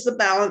slide is the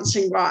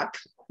balancing rock,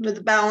 the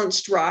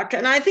balanced rock.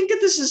 And I think that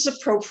this is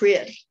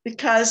appropriate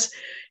because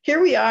here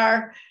we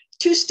are,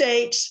 2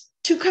 states,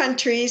 2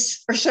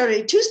 countries, or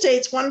sorry, 2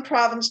 states, 1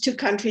 province, 2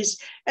 countries,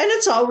 and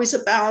it's always a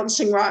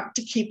balancing rock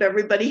to keep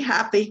everybody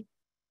happy.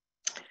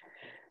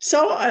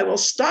 So I will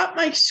stop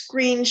my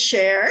screen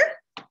share.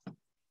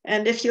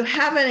 And if you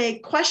have any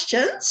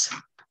questions,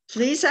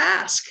 please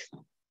ask.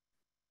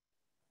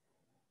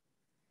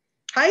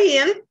 Hi,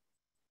 Ian.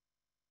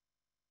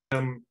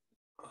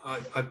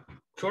 I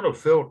sort of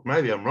felt,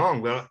 maybe I'm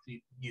wrong, but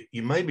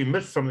you maybe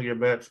missed something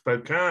about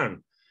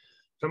Spokane.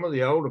 Some of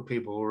the older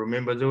people will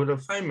remember there was a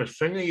famous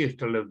singer used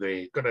to live there.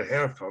 He got a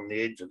house on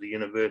the edge of the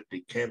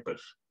university campus.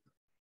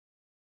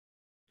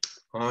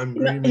 I'm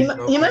dreaming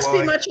of you must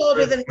be much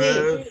older than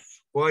me.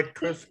 White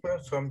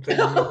Christmas, I'm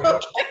thinking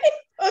about. Okay.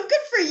 Oh,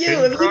 good for you.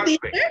 Have you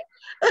been there?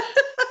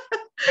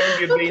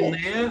 Have you been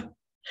there?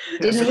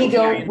 Didn't we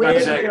go? Where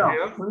did we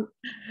go?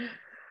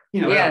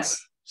 You know, yes.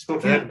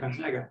 Spokane,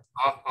 Gonzaga.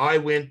 I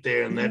went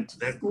there, and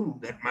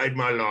that made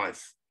my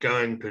life,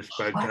 going to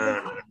Spokane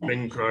and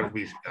Bing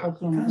Crosby stuff.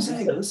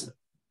 Gonzaga, listen.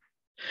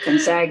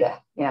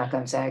 Gonzaga, yeah,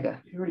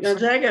 Gonzaga.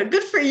 Gonzaga,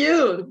 good for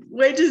you.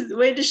 Way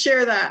to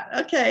share that.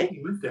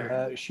 Okay.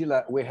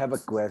 Sheila, we have a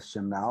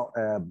question now.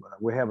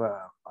 We have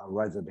a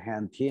raised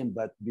hand team,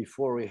 but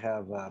before we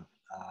have a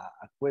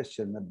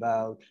question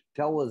about,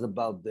 tell us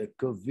about the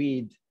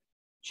COVID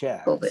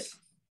checks. COVID.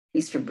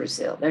 He's from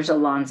Brazil. There's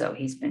Alonzo.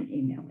 He's been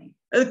emailing.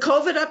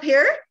 COVID up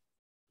here?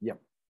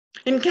 Yep.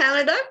 In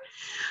Canada?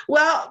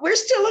 Well, we're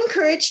still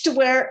encouraged to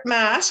wear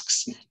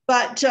masks,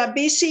 but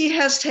BC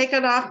has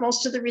taken off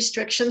most of the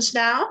restrictions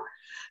now.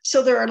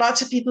 So there are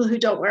lots of people who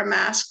don't wear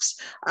masks.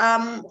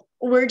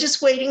 We're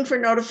just waiting for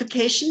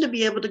notification to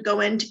be able to go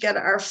in to get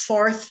our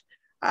 4th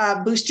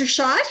booster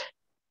shot.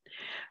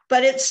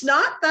 But it's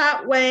not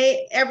that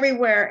way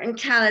everywhere in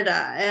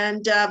Canada.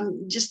 And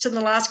just in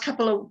the last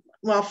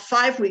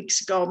 5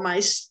 weeks ago,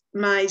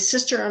 my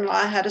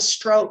sister-in-law had a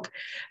stroke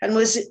and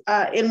was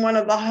in one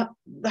of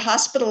the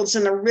hospitals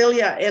in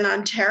Aurelia in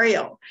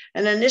Ontario.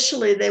 And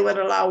initially they would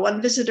allow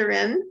 1 visitor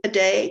in a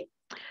day,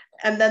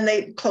 and then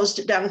they closed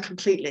it down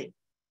completely.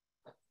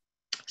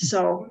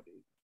 So.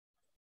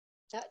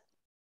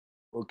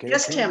 Okay.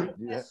 Yes, Tim.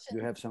 Do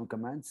you have some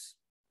comments?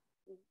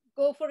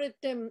 Go for it,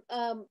 Tim.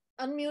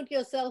 Unmute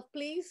yourself,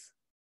 please.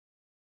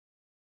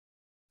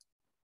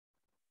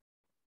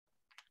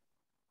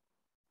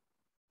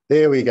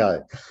 There we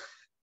go.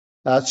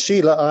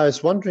 Sheila, I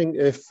was wondering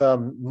if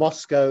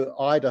Moscow,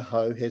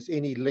 Idaho has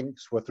any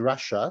links with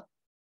Russia,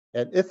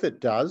 and if it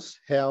does,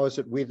 how is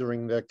it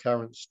weathering the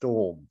current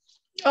storm?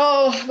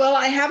 Oh, well,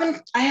 I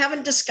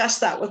haven't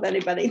discussed that with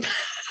anybody.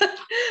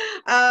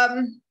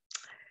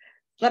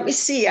 Let me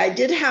see. I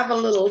did have a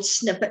little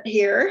snippet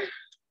here.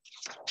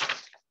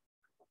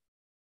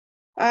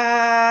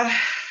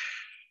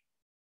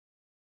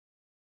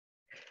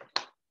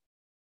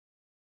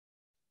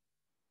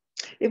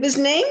 It was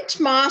named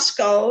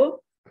Moscow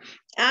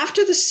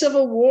after the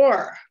Civil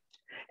War.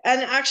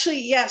 And actually,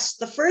 yes,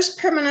 the first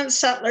permanent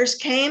settlers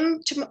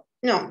came to,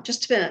 no,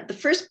 just a minute. The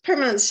first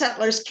permanent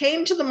settlers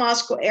came to the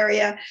Moscow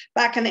area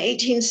back in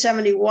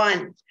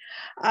 1871.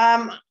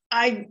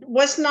 I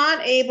was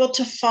not able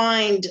to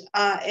find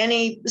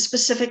any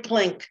specific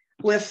link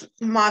with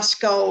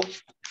Moscow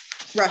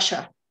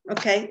Russia.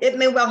 Okay, it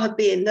may well have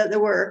been that there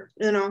were,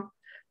 you know,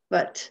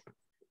 but.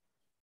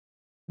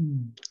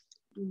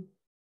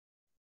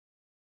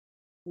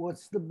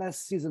 What's the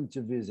best season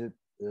to visit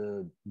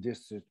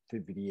District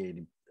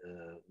 58?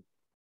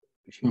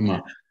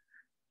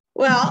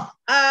 Well,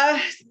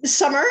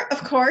 summer,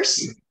 of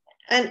course,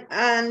 and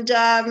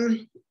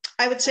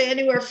I would say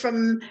anywhere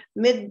from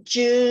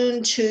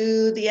mid-June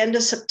to the end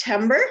of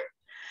September.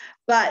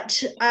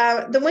 But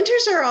the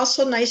winters are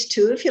also nice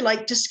too, if you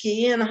like to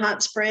ski in a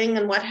hot spring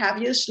and what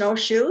have you,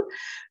 snowshoe.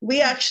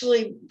 We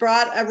actually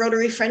brought a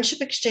Rotary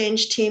Friendship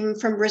Exchange team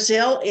from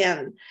Brazil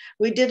in.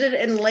 We did it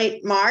in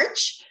late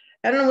March,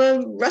 and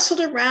we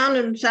wrestled around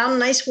and found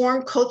nice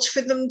warm coats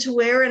for them to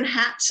wear and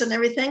hats and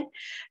everything.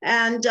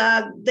 And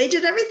they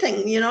did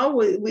everything, you know,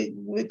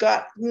 we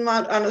got them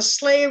out on a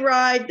sleigh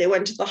ride. They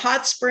went to the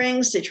hot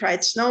springs, they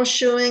tried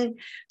snowshoeing.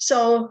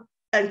 So,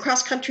 and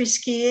cross-country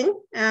skiing.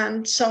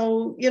 And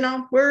so, you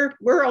know, we're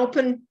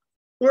open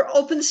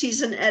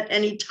season at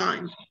any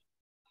time.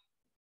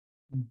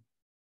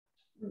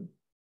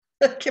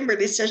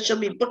 Kimberly says she'll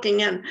be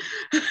booking in.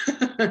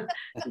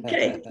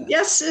 Okay,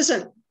 yes,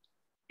 Susan.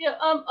 Yeah,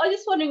 I was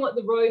just wondering what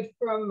the road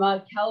from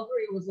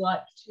Calgary was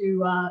like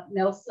to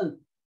Nelson.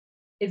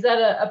 Is that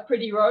a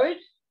pretty road?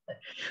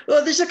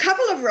 Well, there's a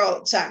couple of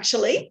roads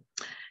actually.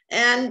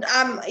 And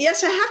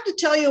yes, I have to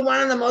tell you,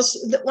 one of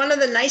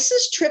the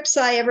nicest trips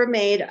I ever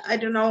made. I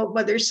don't know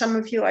whether some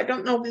of you, I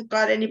don't know if we've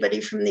got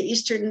anybody from the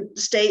Eastern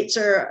States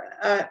or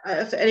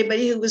if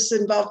anybody who was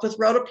involved with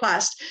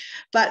Rotoplast,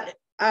 but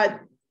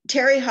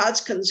Terry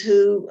Hodgkins,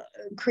 who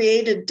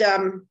created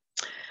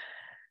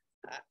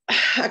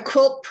a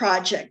quilt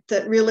project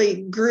that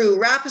really grew,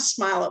 Wrap a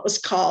Smile it was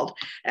called,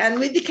 and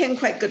we became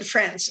quite good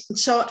friends.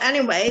 So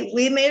anyway,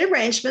 we made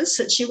arrangements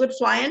that she would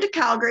fly into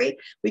Calgary,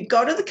 we'd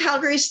go to the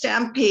Calgary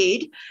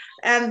Stampede,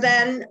 and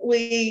then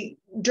we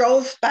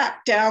drove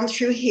back down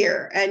through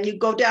here, and you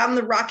go down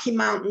the Rocky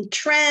Mountain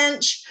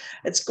Trench,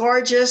 it's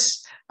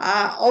gorgeous,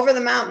 over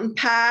the mountain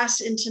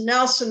pass into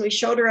Nelson. We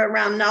showed her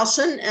around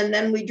Nelson, and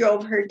then we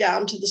drove her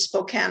down to the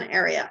Spokane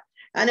area.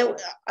 And it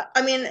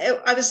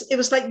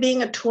was like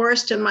being a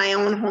tourist in my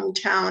own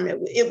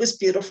hometown. It was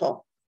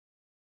beautiful.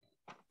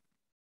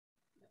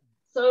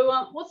 So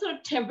what sort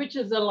of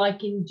temperatures are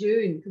like in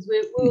June? Because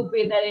we'll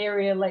be in that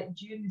area late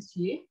June this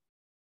year.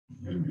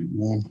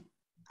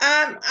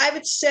 I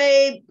would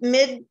say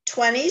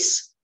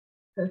mid-20s.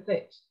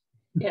 Perfect.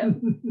 Yeah.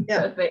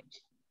 Yeah. Perfect.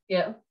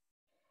 Yeah.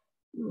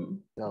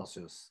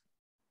 Celsius.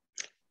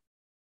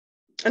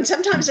 And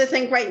sometimes I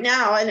think right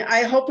now, and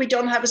I hope we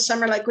don't have a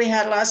summer like we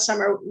had last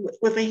summer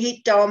with a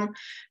heat dome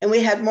and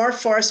we had more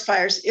forest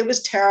fires. It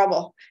was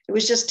terrible. It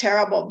was just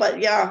terrible. But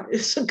yeah,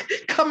 it's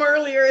come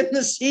earlier in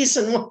the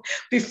season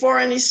before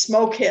any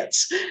smoke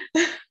hits.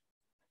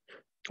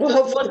 We'll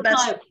hope for the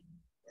best. Time?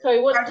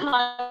 Sorry, what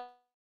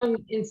time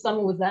in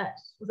summer was that?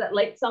 Was that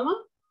late summer?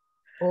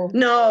 Or?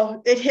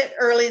 No, it hit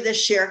early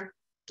this year.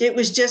 It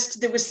was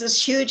just, there was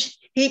this huge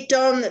heat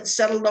dome that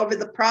settled over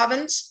the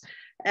province,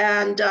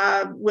 and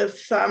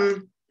with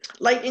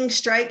lightning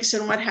strikes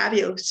and what have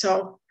you.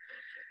 So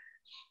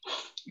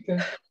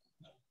okay.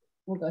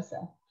 We'll go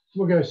south.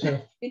 We'll go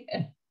south.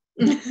 Yeah.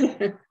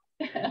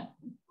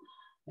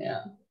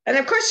 Yeah. And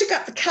of course you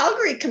got the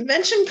Calgary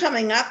Convention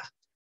coming up.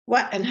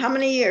 What and how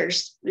many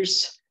years?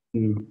 There's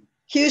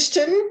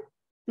Houston,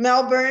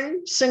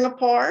 Melbourne,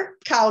 Singapore,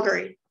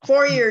 Calgary.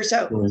 4 years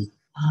out.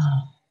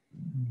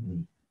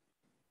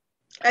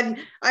 And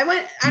I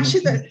went, actually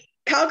the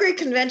Calgary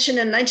Convention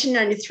in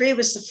 1993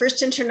 was the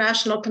first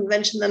international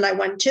convention that I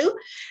went to.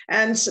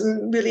 And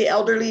some really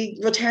elderly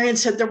Rotarians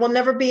said there will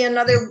never be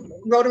another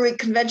Rotary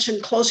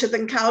convention closer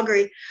than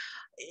Calgary.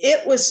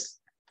 It was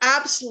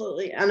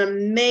absolutely an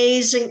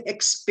amazing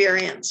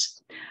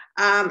experience.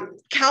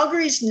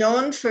 Calgary's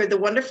known for the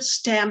wonderful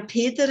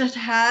stampede that it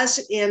has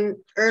in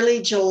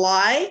early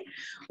July.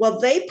 Well,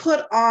 they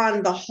put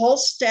on the whole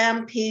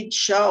stampede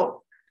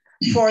show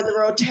for the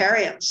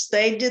Rotarians.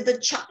 They did the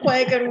chuck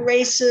wagon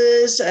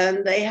races,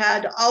 and they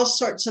had all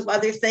sorts of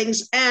other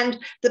things, and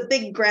the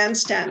big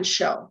grandstand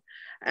show.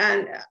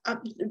 And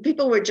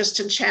people were just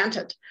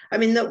enchanted. I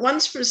mean, the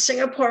ones from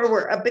Singapore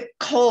were a bit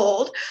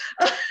cold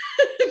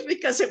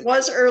because it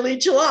was early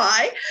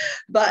July,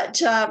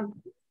 but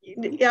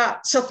yeah,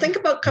 so think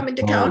about coming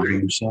to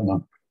Calgary.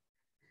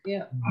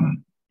 Yeah.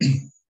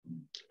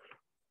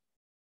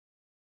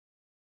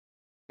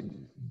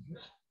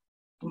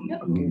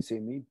 Okay,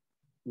 Simi,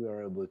 we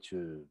are able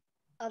to.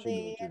 Are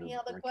there any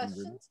other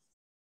questions?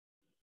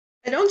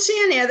 I don't see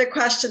any other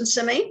questions,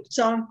 Simi.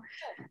 So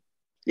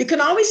you can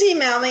always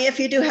email me if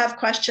you do have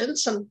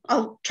questions, and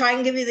I'll try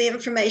and give you the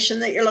information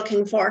that you're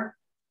looking for.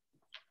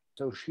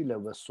 So Sheila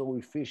was so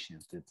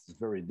efficient, it's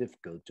very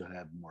difficult to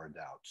have more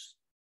doubts.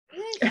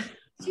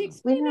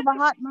 Yes, we have a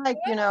hot mic,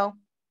 you know.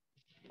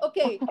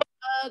 Okay.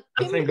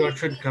 I think I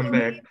should come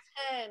back.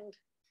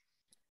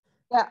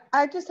 Yeah,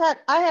 I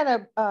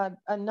had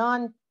a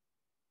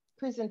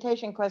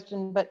non-presentation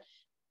question, but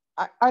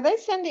are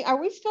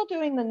we still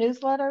doing the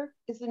newsletter?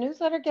 Is the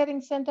newsletter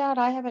getting sent out?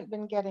 I haven't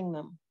been getting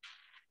them.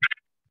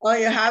 Oh,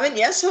 you haven't?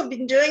 Yes, we've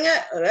been doing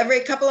it.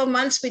 Every couple of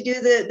months we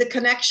do the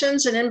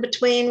connections, and in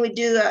between we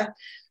do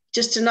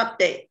just an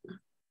update.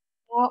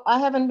 Well, I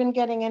haven't been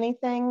getting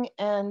anything,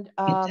 and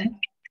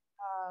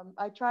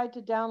I tried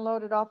to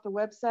download it off the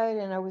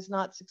website and I was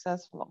not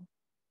successful.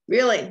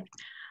 Really?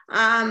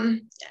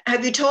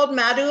 Have you told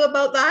Madhu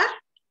about that?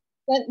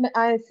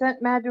 I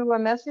sent Madhu a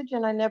message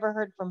and I never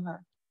heard from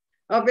her.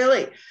 Oh,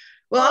 really?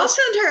 Well, I'll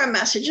send her a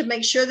message and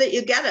make sure that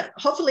you get it.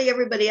 Hopefully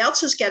everybody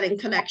else is getting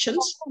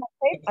connections.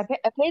 I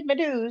paid my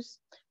dues.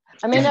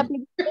 I may not be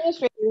the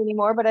administrator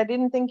anymore, but I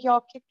didn't think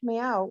y'all kicked me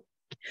out.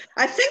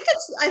 I think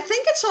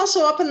it's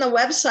also up on the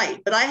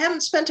website, but I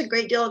haven't spent a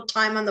great deal of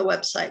time on the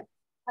website.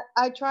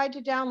 I tried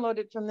to download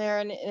it from there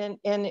and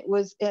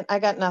I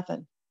got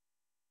nothing.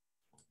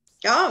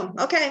 Oh,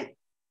 okay.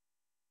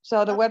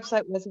 So the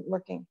website wasn't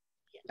working.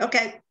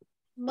 Okay.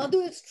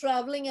 Madhu is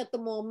traveling at the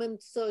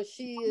moment, so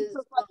she is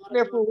 3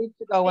 or 4 weeks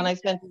ago when I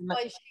sent her.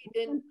 I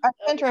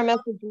sent her a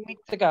message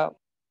weeks ago.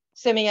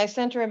 Simi, I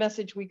sent her a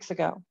message weeks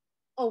ago.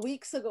 Oh,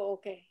 weeks ago.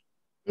 Okay.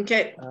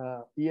 Okay.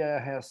 Yeah,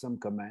 I have some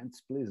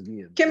comments. Please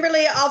give.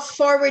 Kimberly, I'll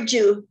forward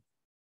you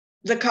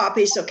the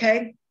copies,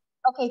 okay?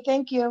 Okay,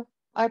 thank you.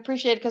 I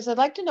appreciate it because I'd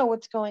like to know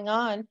what's going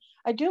on.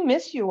 I do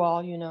miss you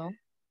all, you know.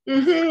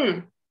 Mm-hmm.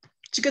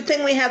 It's a good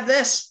thing we have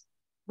this.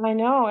 I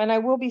know, and I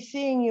will be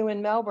seeing you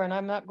in Melbourne.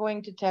 I'm not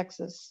going to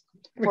Texas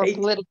for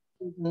political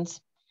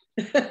reasons.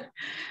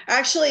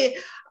 Actually,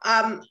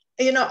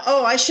 you know,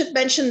 oh, I should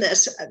mention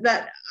this,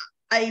 that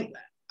I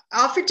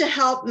offered to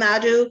help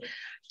Madhu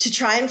to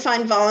try and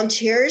find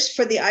volunteers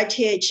for the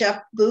ITHF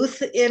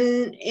booth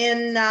in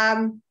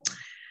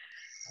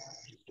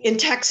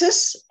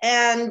Texas.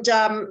 And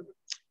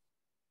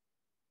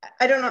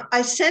I don't know,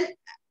 I sent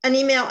an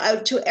email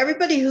out to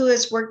everybody who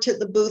has worked at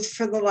the booth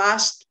for the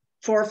last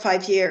 4 or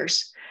 5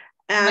 years.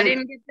 And I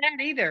didn't get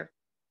that either.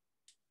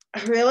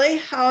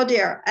 Really? Oh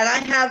dear. And I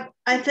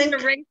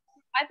think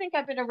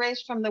I've been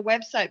erased from the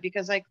website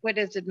because I quit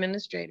as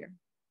administrator.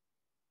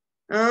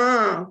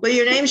 Oh, well,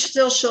 your name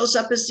still shows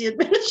up as the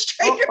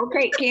administrator. Oh,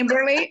 okay,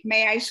 Kimberly,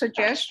 may I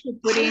suggest you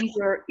put in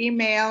your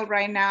email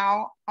right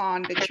now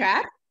on the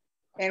chat,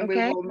 and we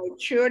will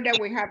make sure that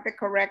we have the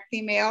correct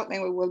email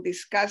and we will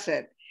discuss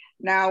it.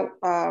 Now,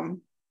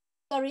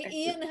 sorry,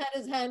 Ian had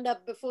his hand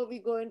up before we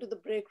go into the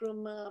break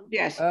room.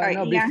 Yes,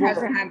 no, Ian has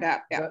a hand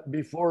up. Yeah.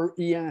 Before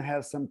Ian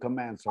has some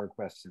comments or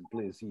question,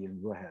 please, Ian,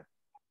 go ahead.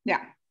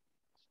 Yeah.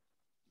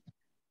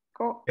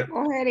 Go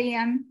ahead,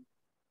 Ian.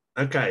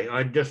 Okay,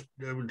 I was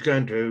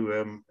going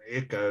to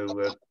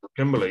echo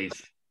Kimberly's.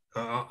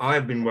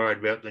 I've been worried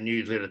about the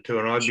newsletter too,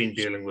 and I've been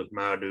dealing with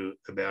Madhu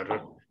about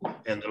it.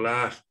 And the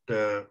last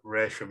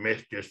rash of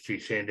messages she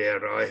sent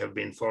out, I have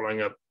been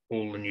following up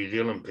all the New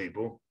Zealand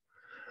people.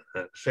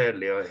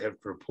 Sadly, I have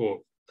to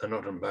report they're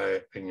not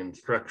obeying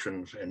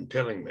instructions and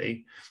telling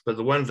me, but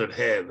the ones that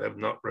have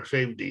not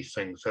received these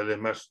things. So there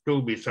must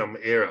still be some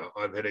error.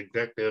 I've had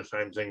exactly the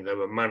same things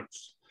over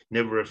months,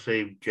 never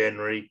received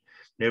January,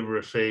 never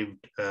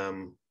received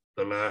the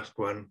last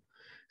one.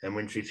 And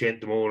when she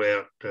sent them all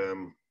out,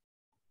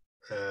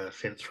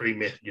 sent 3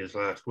 messages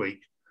last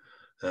week,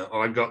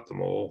 I got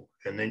them all,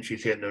 and then she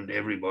sent them to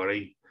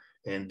everybody.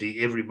 And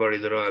everybody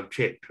that I've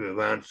checked who have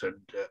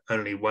answered,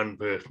 only one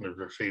person has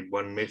received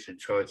 1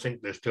 message. So I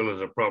think there still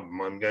is a problem.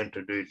 I'm going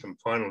to do some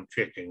final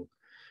checking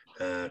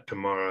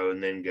tomorrow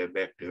and then go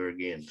back to her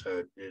again.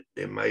 So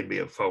there may be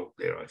a fault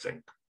there, I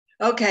think.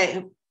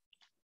 Okay.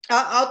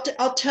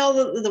 I'll tell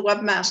the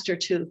webmaster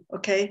too,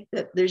 okay,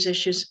 that there's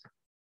issues.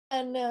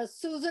 And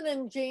Susan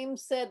and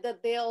James said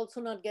that they're also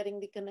not getting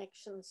the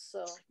connections,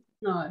 so.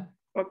 No.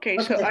 Okay,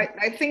 so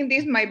I think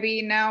this might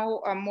be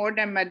now more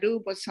than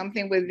Madhu, but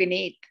something with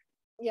Vineet.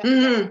 Yeah.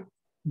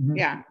 Mm-hmm.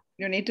 Yeah,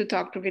 you need to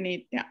talk to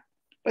Vineet. Yeah,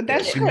 but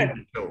that's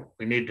good.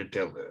 We need to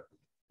tell her.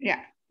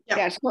 Yeah.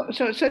 Yes.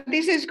 So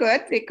this is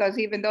good because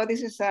even though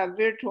this is a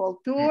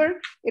virtual tour,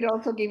 it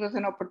also gives us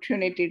an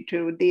opportunity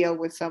to deal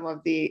with some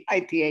of the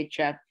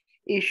ITHF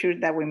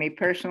issues that we may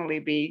personally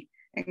be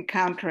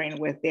encountering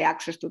with the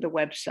access to the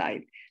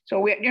website.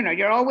 So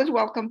you're always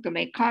welcome to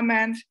make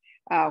comments.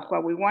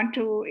 What we want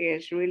to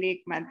is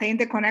really maintain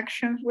the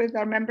connections with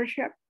our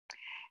membership.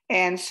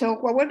 And so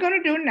what we're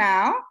going to do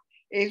now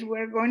is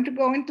we're going to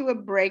go into a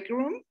break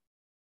room.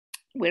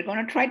 We're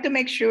going to try to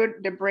make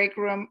sure the break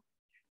room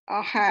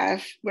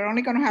we're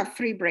only going to have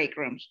 3 break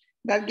rooms.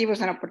 That gives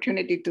us an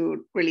opportunity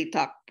to really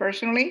talk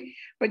personally,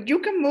 but you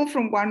can move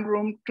from one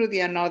room to the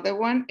another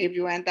one if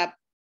you end up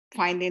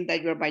finding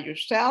that you're by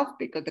yourself,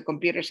 because the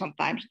computer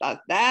sometimes does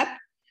that.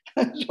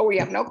 So we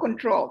have no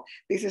control.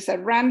 This is a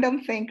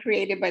random thing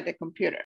created by the computer.